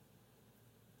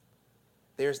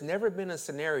 There's never been a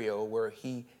scenario where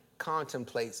he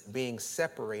contemplates being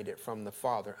separated from the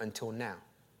Father until now.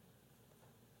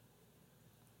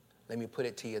 Let me put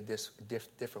it to you this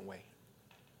different way.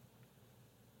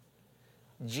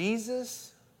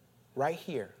 Jesus, right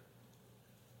here,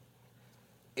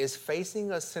 is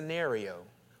facing a scenario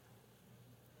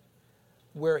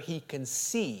where he can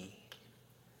see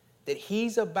that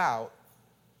he's about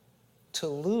to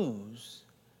lose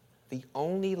the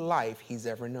only life he's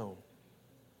ever known.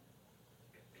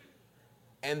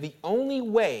 And the only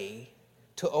way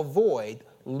to avoid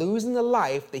losing the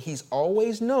life that he's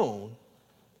always known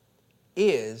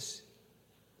is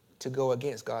to go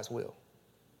against God's will.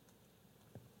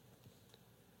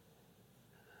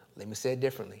 Let me say it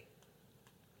differently.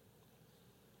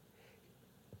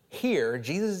 Here,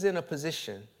 Jesus is in a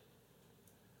position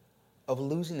of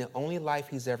losing the only life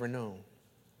he's ever known.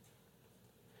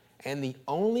 And the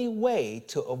only way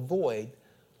to avoid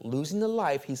losing the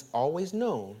life he's always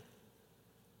known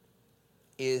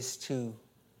is to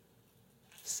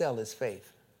sell his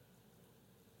faith.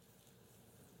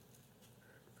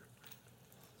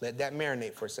 Let that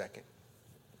marinate for a second,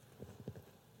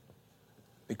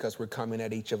 because we're coming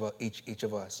at each of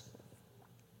us.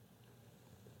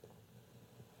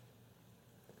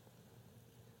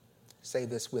 Say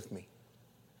this with me.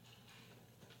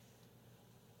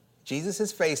 Jesus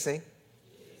is facing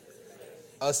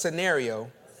a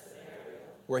scenario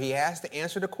where he has to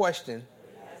answer the question,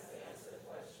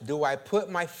 do I put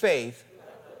my faith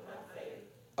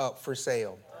up for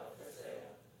sale?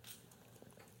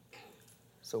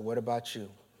 So what about you?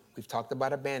 We've talked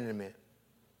about abandonment,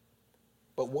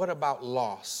 but what about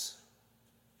loss?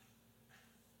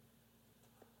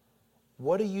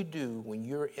 What do you do when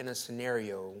you're in a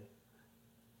scenario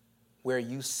where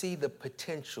you see the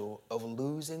potential of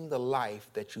losing the life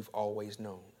that you've always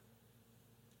known?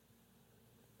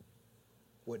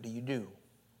 What do you do?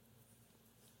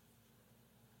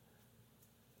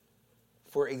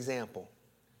 For example,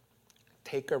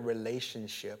 take a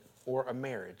relationship or a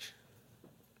marriage.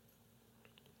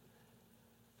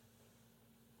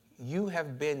 You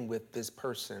have been with this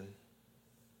person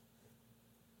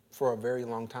for a very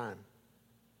long time.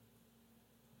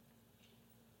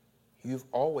 You've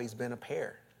always been a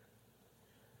pair.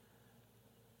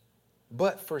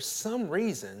 But for some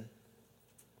reason,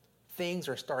 things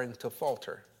are starting to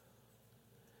falter.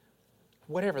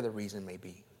 Whatever the reason may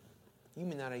be. You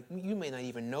may not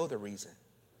even know the reason,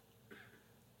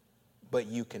 but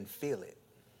you can feel it.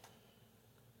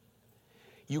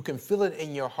 You can feel it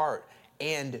in your heart,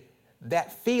 and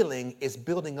that feeling is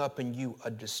building up in you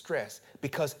a distress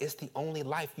because it's the only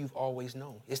life you've always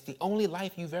known. It's the only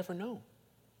life you've ever known.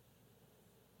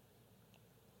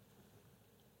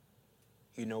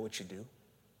 You know what you do?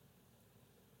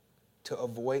 To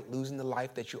avoid losing the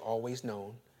life that you always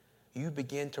known, you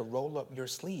begin to roll up your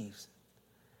sleeves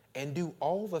and do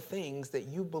all the things that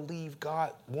you believe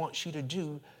God wants you to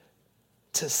do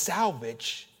to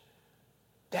salvage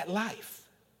that life.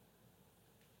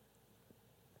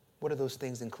 What do those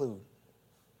things include?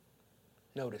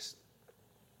 Notice.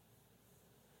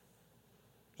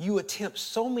 You attempt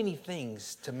so many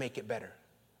things to make it better.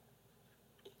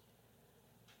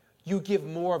 You give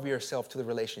more of yourself to the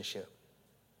relationship.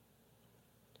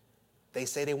 They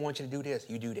say they want you to do this,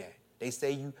 you do that. They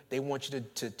say they want you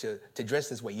to dress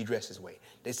this way, you dress this way.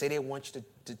 They say they want you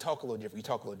to talk a little different, you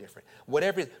talk a little different.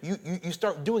 Whatever, you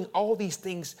start doing all these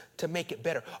things to make it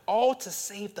better, all to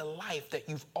save the life that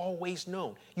you've always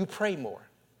known. You pray more.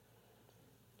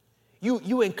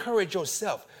 You encourage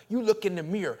yourself. You look in the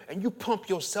mirror and you pump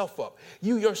yourself up.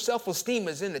 Your self-esteem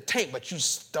is in the tank, but you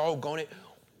doggone it.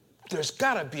 There's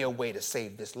got to be a way to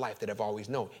save this life that I've always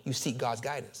known. You seek God's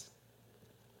guidance.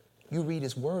 You read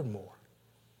his word more.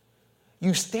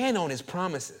 You stand on his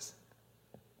promises.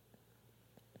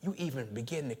 You even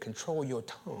begin to control your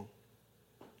tongue.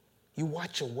 You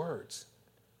watch your words.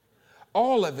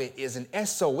 All of it is an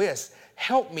SOS.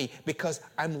 Help me, because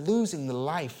I'm losing the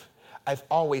life I've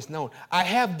always known. I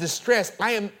have distress.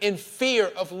 I am in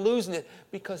fear of losing it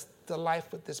because the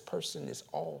life with this person is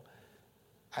all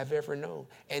I've ever known.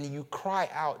 And you cry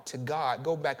out to God.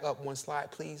 Go back up one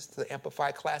slide, please, to the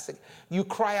Amplified Classic. You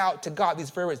cry out to God these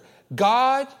very words.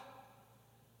 God,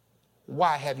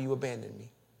 why have you abandoned me?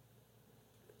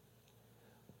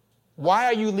 Why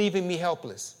are you leaving me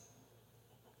helpless?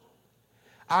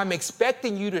 I'm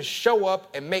expecting you to show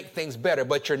up and make things better,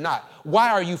 but you're not.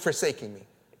 Why are you forsaking me?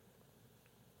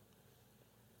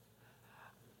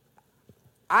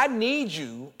 I need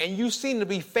you, and you seem to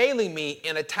be failing me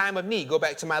in a time of need. Go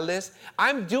back to my list.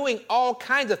 I'm doing all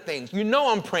kinds of things. You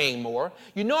know I'm praying more.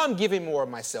 You know I'm giving more of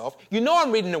myself. You know I'm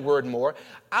reading the word more.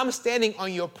 I'm standing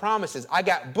on your promises. I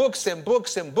got books and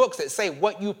books and books that say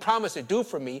what you promised to do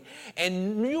for me,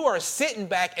 and you are sitting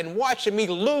back and watching me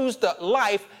lose the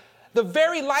life, the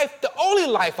very life, the only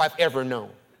life I've ever known.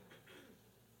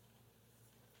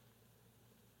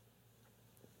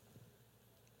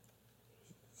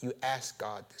 You ask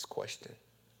God this question.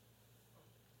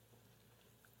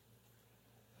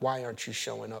 Why aren't you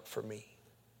showing up for me?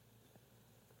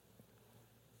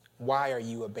 Why are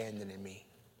you abandoning me?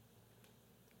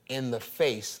 In the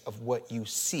face of what you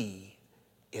see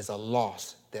is a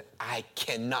loss that I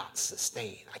cannot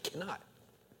sustain. I cannot.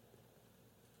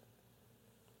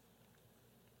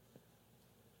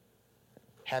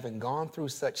 Having gone through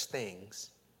such things,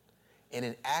 in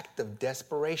an act of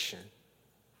desperation,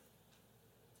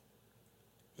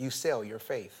 you sell your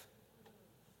faith.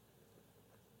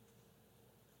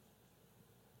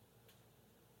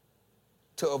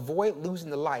 To avoid losing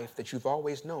the life that you've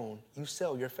always known, you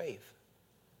sell your faith.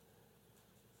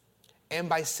 And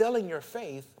by selling your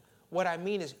faith, what I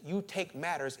mean is you take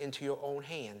matters into your own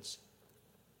hands.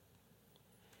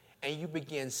 And you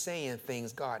begin saying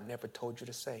things God never told you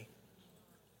to say.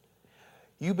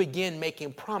 You begin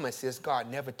making promises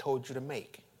God never told you to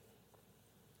make.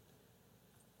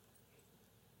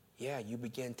 Yeah, you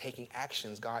begin taking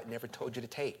actions God never told you to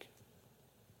take.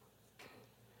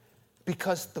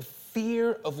 Because the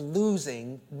fear of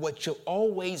losing what you've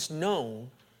always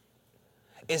known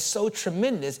is so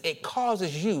tremendous, it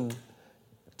causes you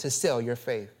to sell your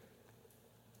faith.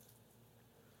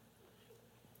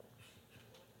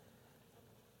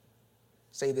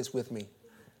 Say this with me.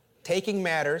 Taking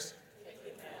matters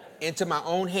into my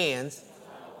own hands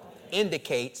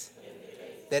indicates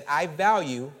that I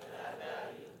value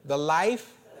the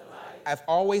life I've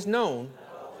always known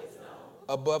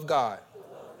above God.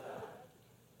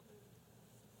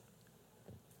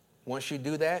 Once you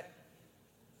do that,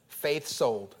 faith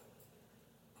sold.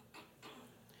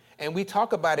 And we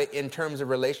talk about it in terms of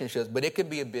relationships, but it could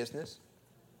be a business.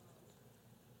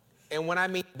 And when I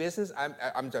mean business,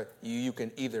 I'm sorry, you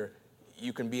can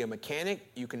be a mechanic,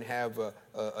 you can have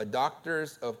a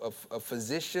doctor's, a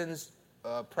physician's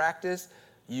practice,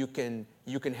 you can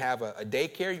have a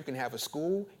daycare, you can have a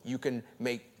school, you can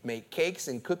make cakes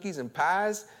and cookies and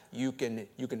pies, you can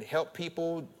help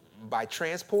people by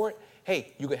transport.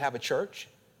 Hey, you could have a church.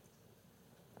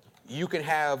 You can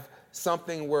have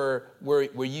something where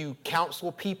you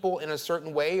counsel people in a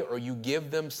certain way, or you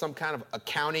give them some kind of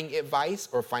accounting advice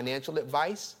or financial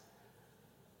advice.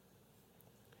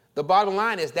 The bottom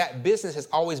line is that business has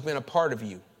always been a part of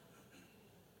you.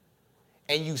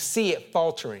 And you see it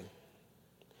faltering.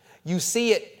 You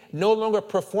see it no longer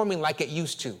performing like it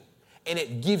used to. And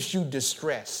it gives you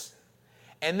distress.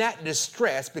 And that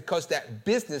distress, because that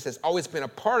business has always been a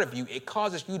part of you, it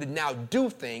causes you to now do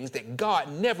things that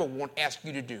God never asked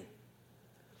you to do.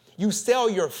 You sell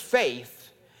your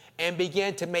faith and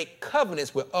begin to make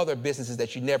covenants with other businesses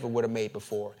that you never would have made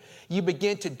before. You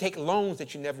begin to take loans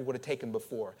that you never would have taken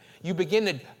before. You begin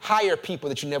to hire people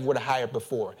that you never would have hired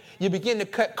before. You begin to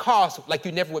cut costs like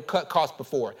you never would cut costs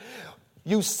before.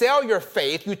 You sell your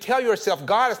faith. You tell yourself,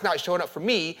 God is not showing up for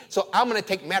me, so I'm going to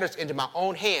take matters into my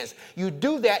own hands. You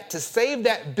do that to save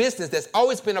that business that's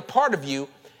always been a part of you,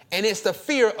 and it's the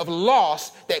fear of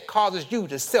loss that causes you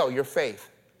to sell your faith.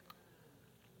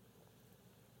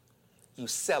 You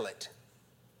sell it.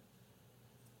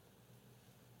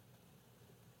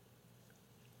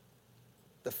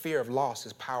 The fear of loss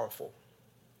is powerful.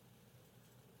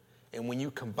 And when you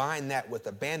combine that with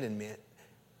abandonment,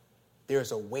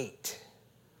 there's a weight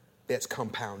that's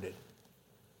compounded.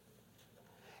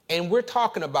 And we're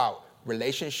talking about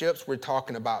relationships, we're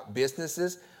talking about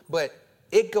businesses, but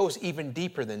it goes even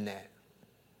deeper than that.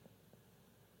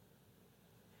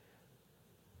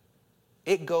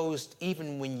 It goes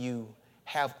even when you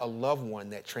have a loved one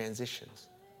that transitions,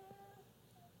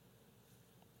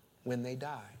 when they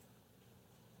die.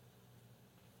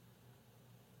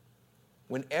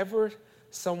 Whenever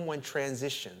someone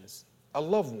transitions, a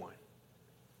loved one,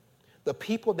 the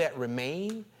people that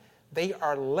remain, they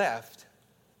are left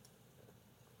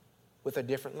with a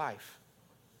different life.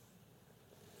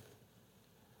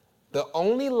 The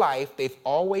only life they've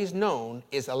always known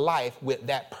is a life with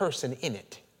that person in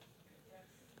it.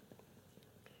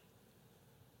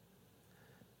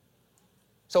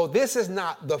 So this is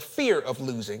not the fear of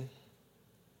losing.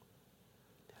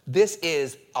 This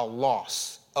is a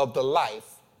loss of the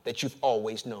life that you've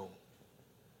always known.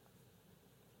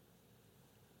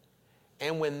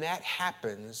 And when that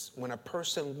happens, when a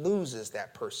person loses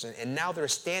that person, and now they're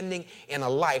standing in a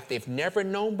life they've never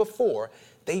known before,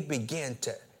 they begin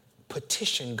to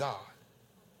petition God.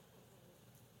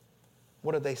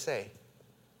 What do they say?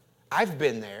 I've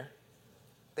been there.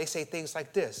 They say things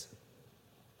like this.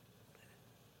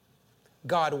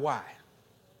 God, why?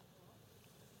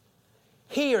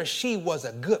 He or she was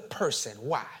a good person.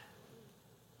 Why?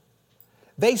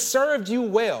 They served you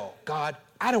well. God,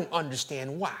 I don't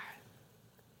understand why.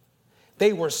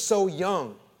 They were so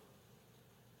young.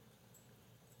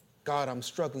 God, I'm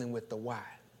struggling with the why.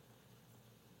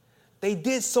 They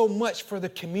did so much for the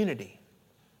community.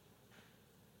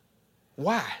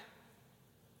 Why?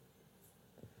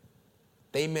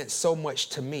 They meant so much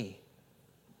to me.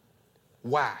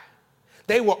 Why?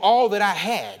 They were all that I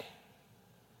had.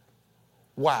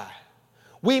 Why?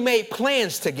 We made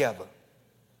plans together.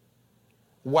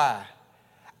 Why?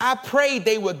 I prayed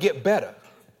they would get better.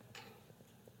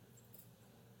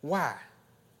 Why?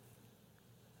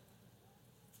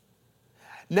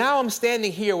 Now I'm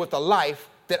standing here with a life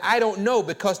that I don't know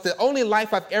because the only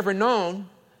life I've ever known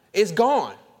is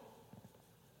gone.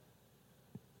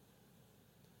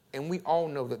 And we all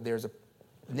know that there's a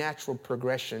natural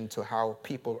progression to how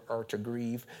people are to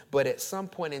grieve. But at some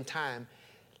point in time,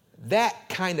 that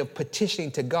kind of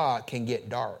petitioning to God can get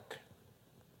dark.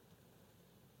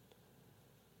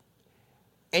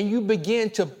 And you begin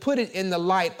to put it in the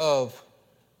light of,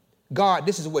 God,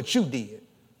 this is what you did.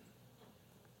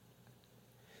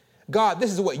 God,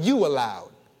 this is what you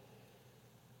allowed.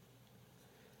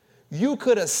 You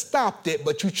could have stopped it,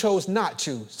 but you chose not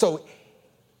to. So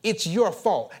it's your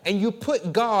fault. And you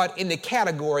put God in the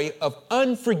category of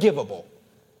unforgivable.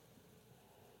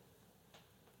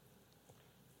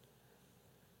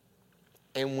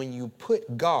 And when you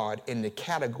put God in the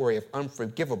category of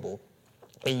unforgivable,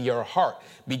 and your heart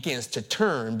begins to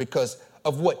turn because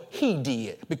of what he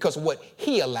did, because of what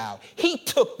he allowed. He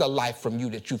took the life from you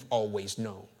that you've always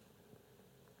known.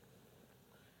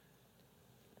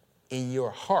 In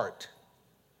your heart,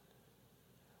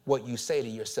 what you say to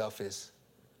yourself is,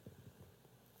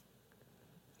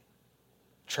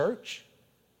 church,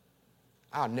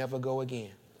 I'll never go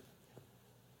again.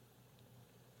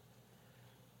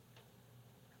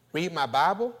 Read my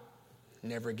Bible,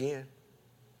 never again.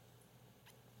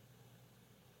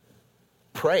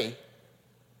 Pray,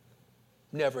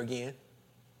 never again.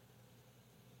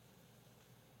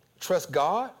 Trust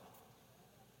God?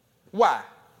 Why?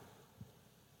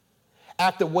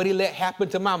 After what he let happen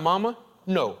to my mama?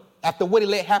 No. After what he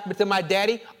let happen to my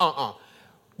daddy?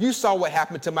 You saw what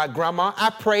happened to my grandma. I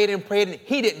prayed and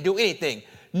he didn't do anything.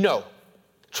 No.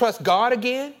 Trust God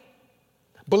again?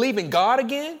 Believe in God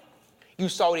again? You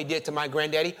saw what he did to my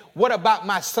granddaddy. What about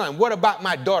my son? What about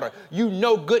my daughter? You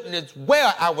know good and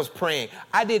well I was praying.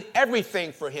 I did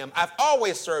everything for him. I've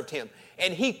always served him.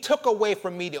 And he took away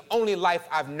from me the only life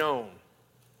I've known.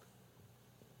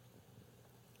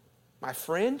 My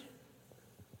friend?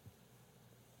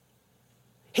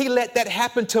 He let that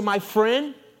happen to my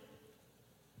friend?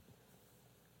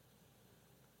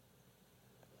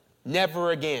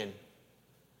 Never again.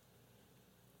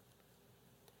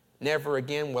 Never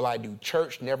again will I do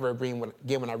church. Never again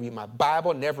when I read my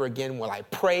Bible. Never again will I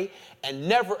pray. And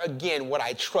never again will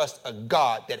I trust a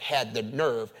God that had the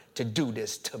nerve to do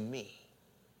this to me.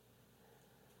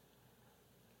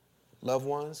 Loved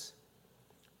ones,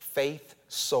 faith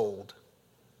sold.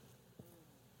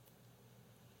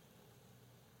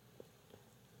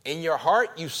 In your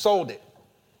heart, you sold it.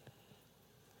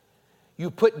 You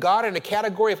put God in the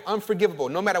category of unforgivable.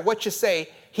 No matter what you say,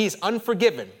 he's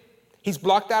unforgiven. He's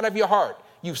blocked out of your heart.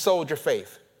 You've sold your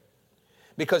faith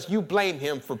because you blame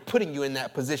him for putting you in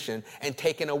that position and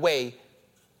taking away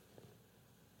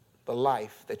the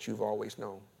life that you've always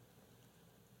known.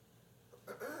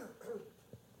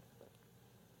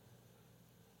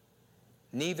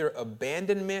 Neither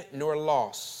abandonment nor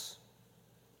loss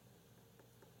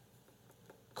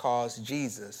caused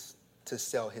Jesus to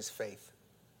sell his faith.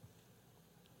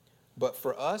 But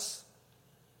for us,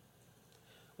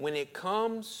 when it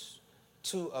comes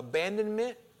to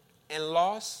abandonment and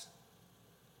loss,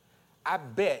 I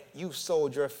bet you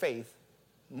sold your faith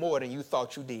more than you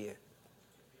thought you did.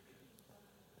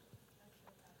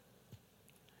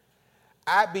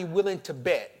 I'd be willing to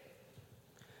bet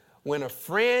when a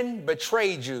friend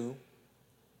betrayed you,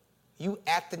 you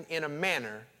acted in a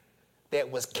manner that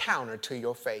was counter to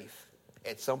your faith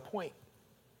at some point.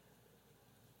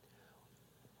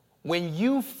 When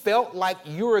you felt like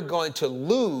you were going to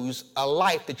lose a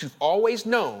life that you've always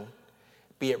known,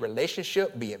 be it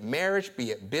relationship, be it marriage,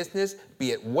 be it business,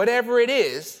 be it whatever it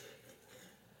is,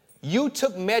 you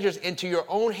took measures into your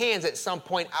own hands at some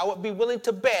point, I would be willing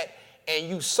to bet, and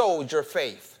you sold your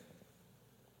faith.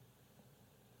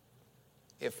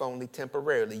 If only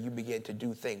temporarily you began to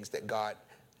do things that God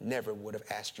never would have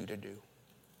asked you to do.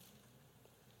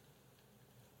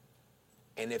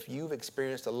 And if you've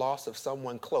experienced the loss of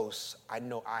someone close, I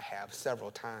know I have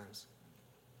several times.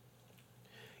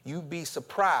 You'd be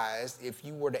surprised if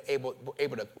you were able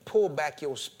to pull back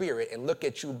your spirit and look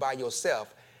at you by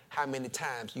yourself, how many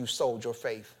times you sold your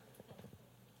faith.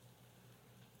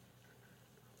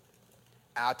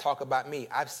 I'll talk about me.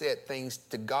 I've said things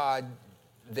to God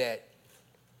that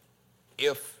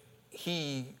if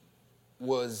he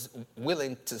was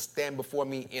willing to stand before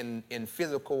me in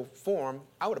physical form,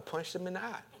 I would have punched him in the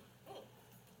eye.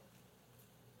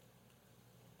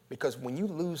 Because when you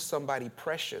lose somebody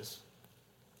precious,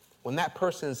 when that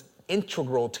person's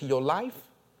integral to your life,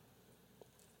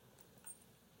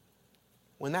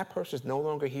 when that person's no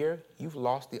longer here, you've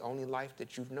lost the only life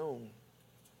that you've known.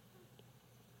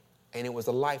 And it was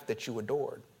a life that you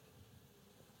adored.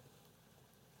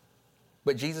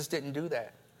 But Jesus didn't do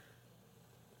that.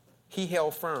 He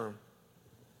held firm.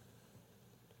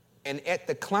 And at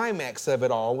the climax of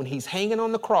it all, when he's hanging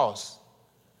on the cross,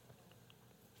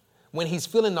 when he's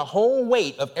feeling the whole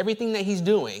weight of everything that he's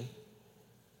doing,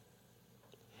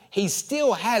 he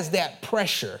still has that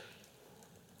pressure,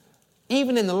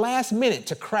 even in the last minute,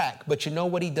 to crack. But you know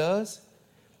what he does?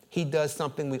 He does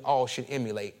something we all should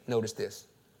emulate. Notice this.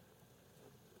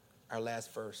 Our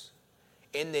last verse.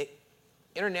 In the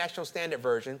International Standard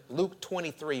Version, Luke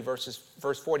 23, verse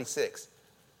 46.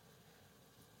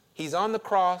 He's on the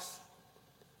cross,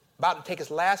 about to take his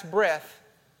last breath.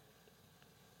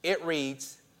 It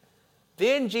reads,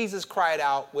 "Then Jesus cried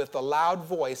out with a loud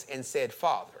voice and said,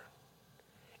 'Father,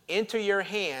 into your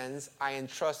hands I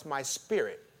entrust my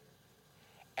spirit.'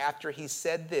 After he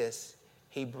said this,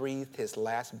 he breathed his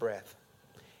last breath."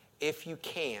 If you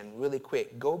can, really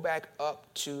quick, go back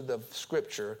up to the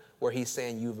scripture where he's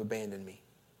saying, "You've abandoned me."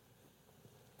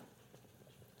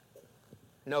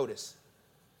 Notice,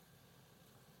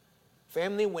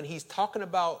 family, when he's talking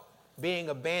about being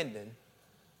abandoned,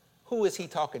 who is he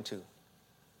talking to?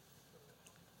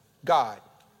 God.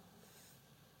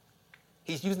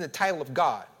 He's using the title of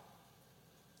God.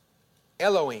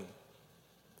 Elohim,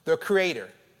 the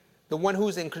creator, the one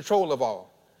who's in control of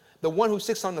all, the one who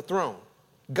sits on the throne,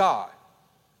 God.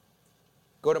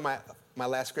 Go to my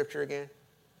last scripture again.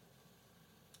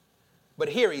 But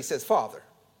here he says, "Father."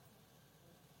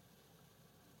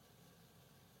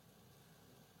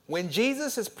 When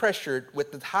Jesus is pressured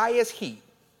with the highest heat,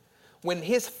 when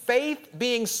his faith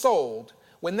being sold,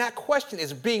 when that question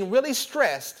is being really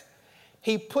stressed,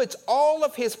 he puts all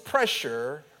of his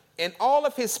pressure and all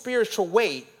of his spiritual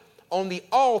weight on the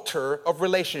altar of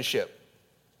relationship.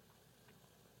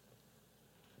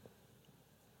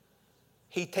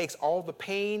 He takes all the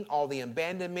pain, all the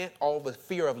abandonment, all the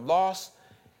fear of loss,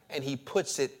 and he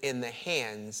puts it in the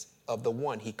hands of the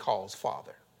one he calls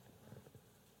Father.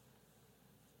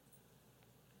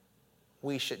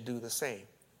 We should do the same.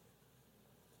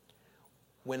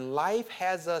 When life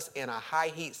has us in a high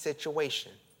heat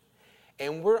situation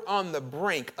and we're on the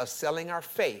brink of selling our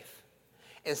faith,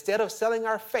 instead of selling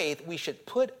our faith, we should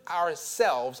put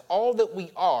ourselves, all that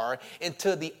we are,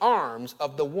 into the arms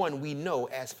of the one we know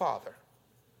as Father.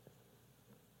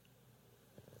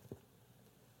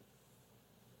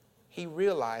 He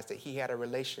realized that he had a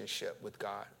relationship with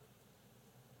God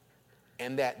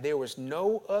and that there was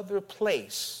no other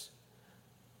place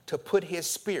to put his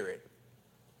spirit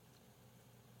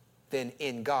than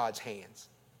in God's hands.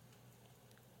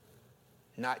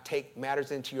 Not take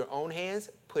matters into your own hands,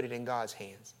 put it in God's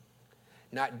hands.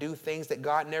 Not do things that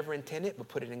God never intended, but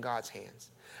put it in God's hands.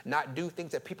 Not do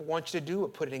things that people want you to do,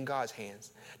 but put it in God's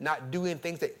hands. Not doing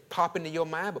things that pop into your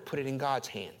mind, but put it in God's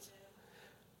hands.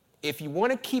 If you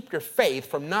want to keep your faith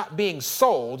from not being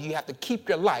sold, you have to keep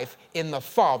your life in the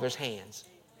Father's hands.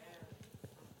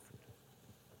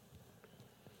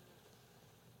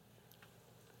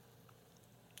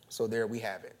 So there we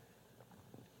have it.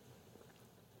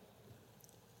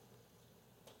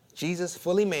 Jesus,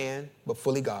 fully man, but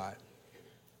fully God,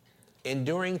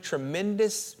 enduring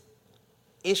tremendous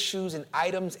issues and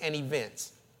items and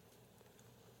events.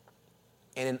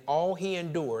 And in all he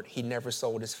endured, he never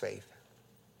sold his faith.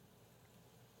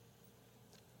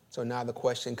 So now the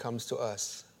question comes to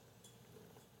us.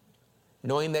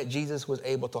 Knowing that Jesus was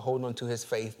able to hold on to his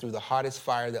faith through the hottest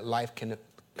fire that life can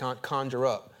conjure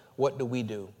up, what do we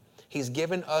do? He's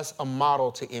given us a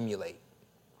model to emulate.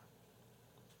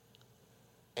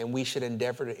 And we should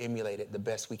endeavor to emulate it the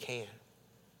best we can.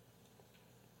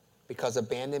 Because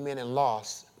abandonment and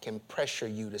loss can pressure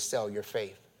you to sell your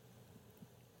faith.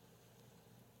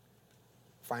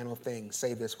 Final thing,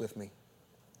 say this with me.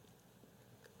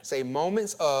 Say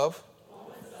moments of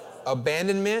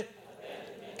abandonment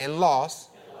and loss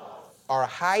are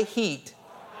high heat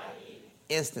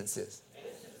instances.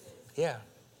 Yeah.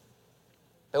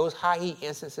 Those high heat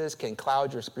instances can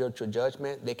cloud your spiritual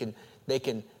judgment. They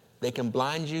can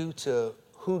blind you to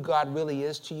who God really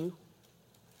is to you.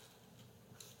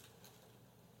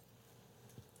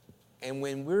 And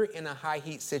when we're in a high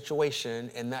heat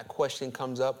situation and that question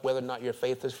comes up, whether or not your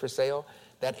faith is for sale,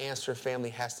 that answer,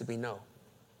 family, has to be no.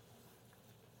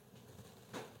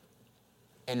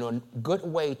 And a good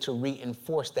way to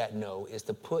reinforce that no is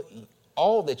to put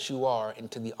all that you are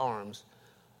into the arms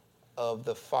of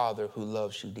the Father who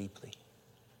loves you deeply.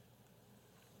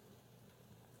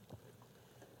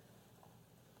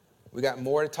 We got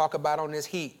more to talk about on this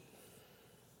heat.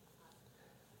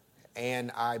 And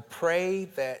I pray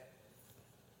that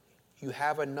you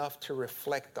have enough to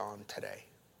reflect on today.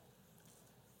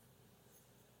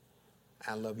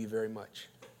 I love you very much.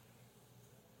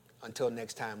 Until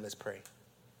next time, let's pray.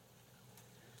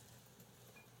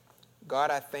 God,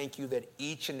 I thank you that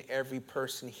each and every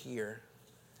person here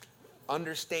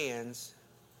understands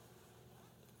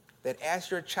that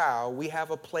as your child, we have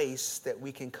a place that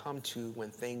we can come to when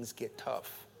things get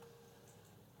tough.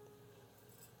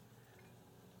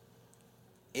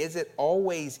 Is it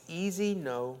always easy?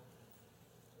 No.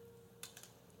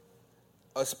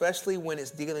 Especially when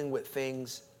it's dealing with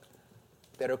things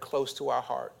that are close to our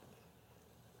heart.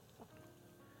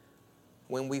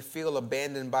 When we feel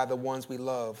abandoned by the ones we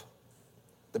love,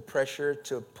 the pressure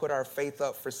to put our faith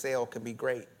up for sale can be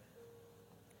great.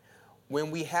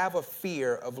 When we have a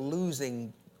fear of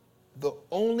losing the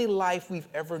only life we've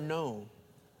ever known,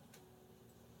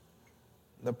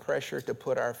 the pressure to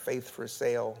put our faith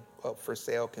up for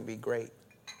sale can be great.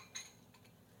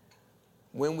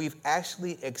 When we've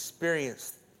actually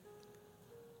experienced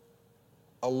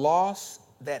a loss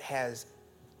that has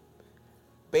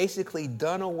basically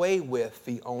done away with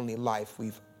the only life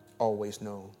we've always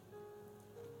known,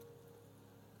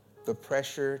 the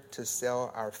pressure to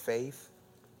sell our faith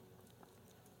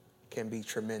can be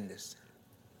tremendous.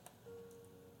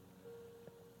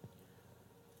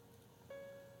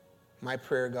 My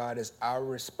prayer, God, is our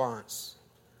response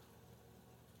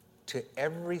to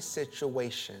every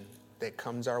situation that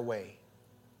comes our way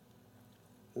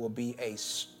will be a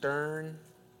stern,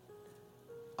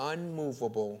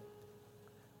 unmovable,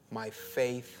 my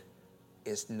faith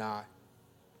is not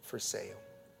for sale.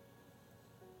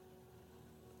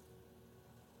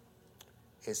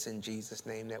 It's in Jesus'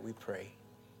 name that we pray.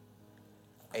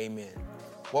 Amen.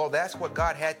 Well, that's what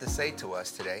God had to say to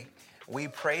us today. We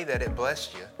pray that it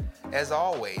blessed you. As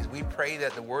always, we pray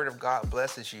that the Word of God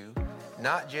blesses you,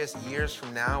 not just years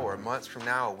from now or months from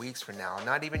now or weeks from now,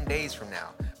 not even days from now,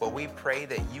 but we pray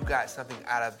that you got something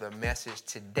out of the message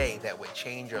today that would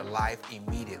change your life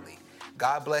immediately.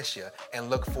 God bless you, and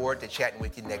look forward to chatting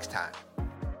with you next time.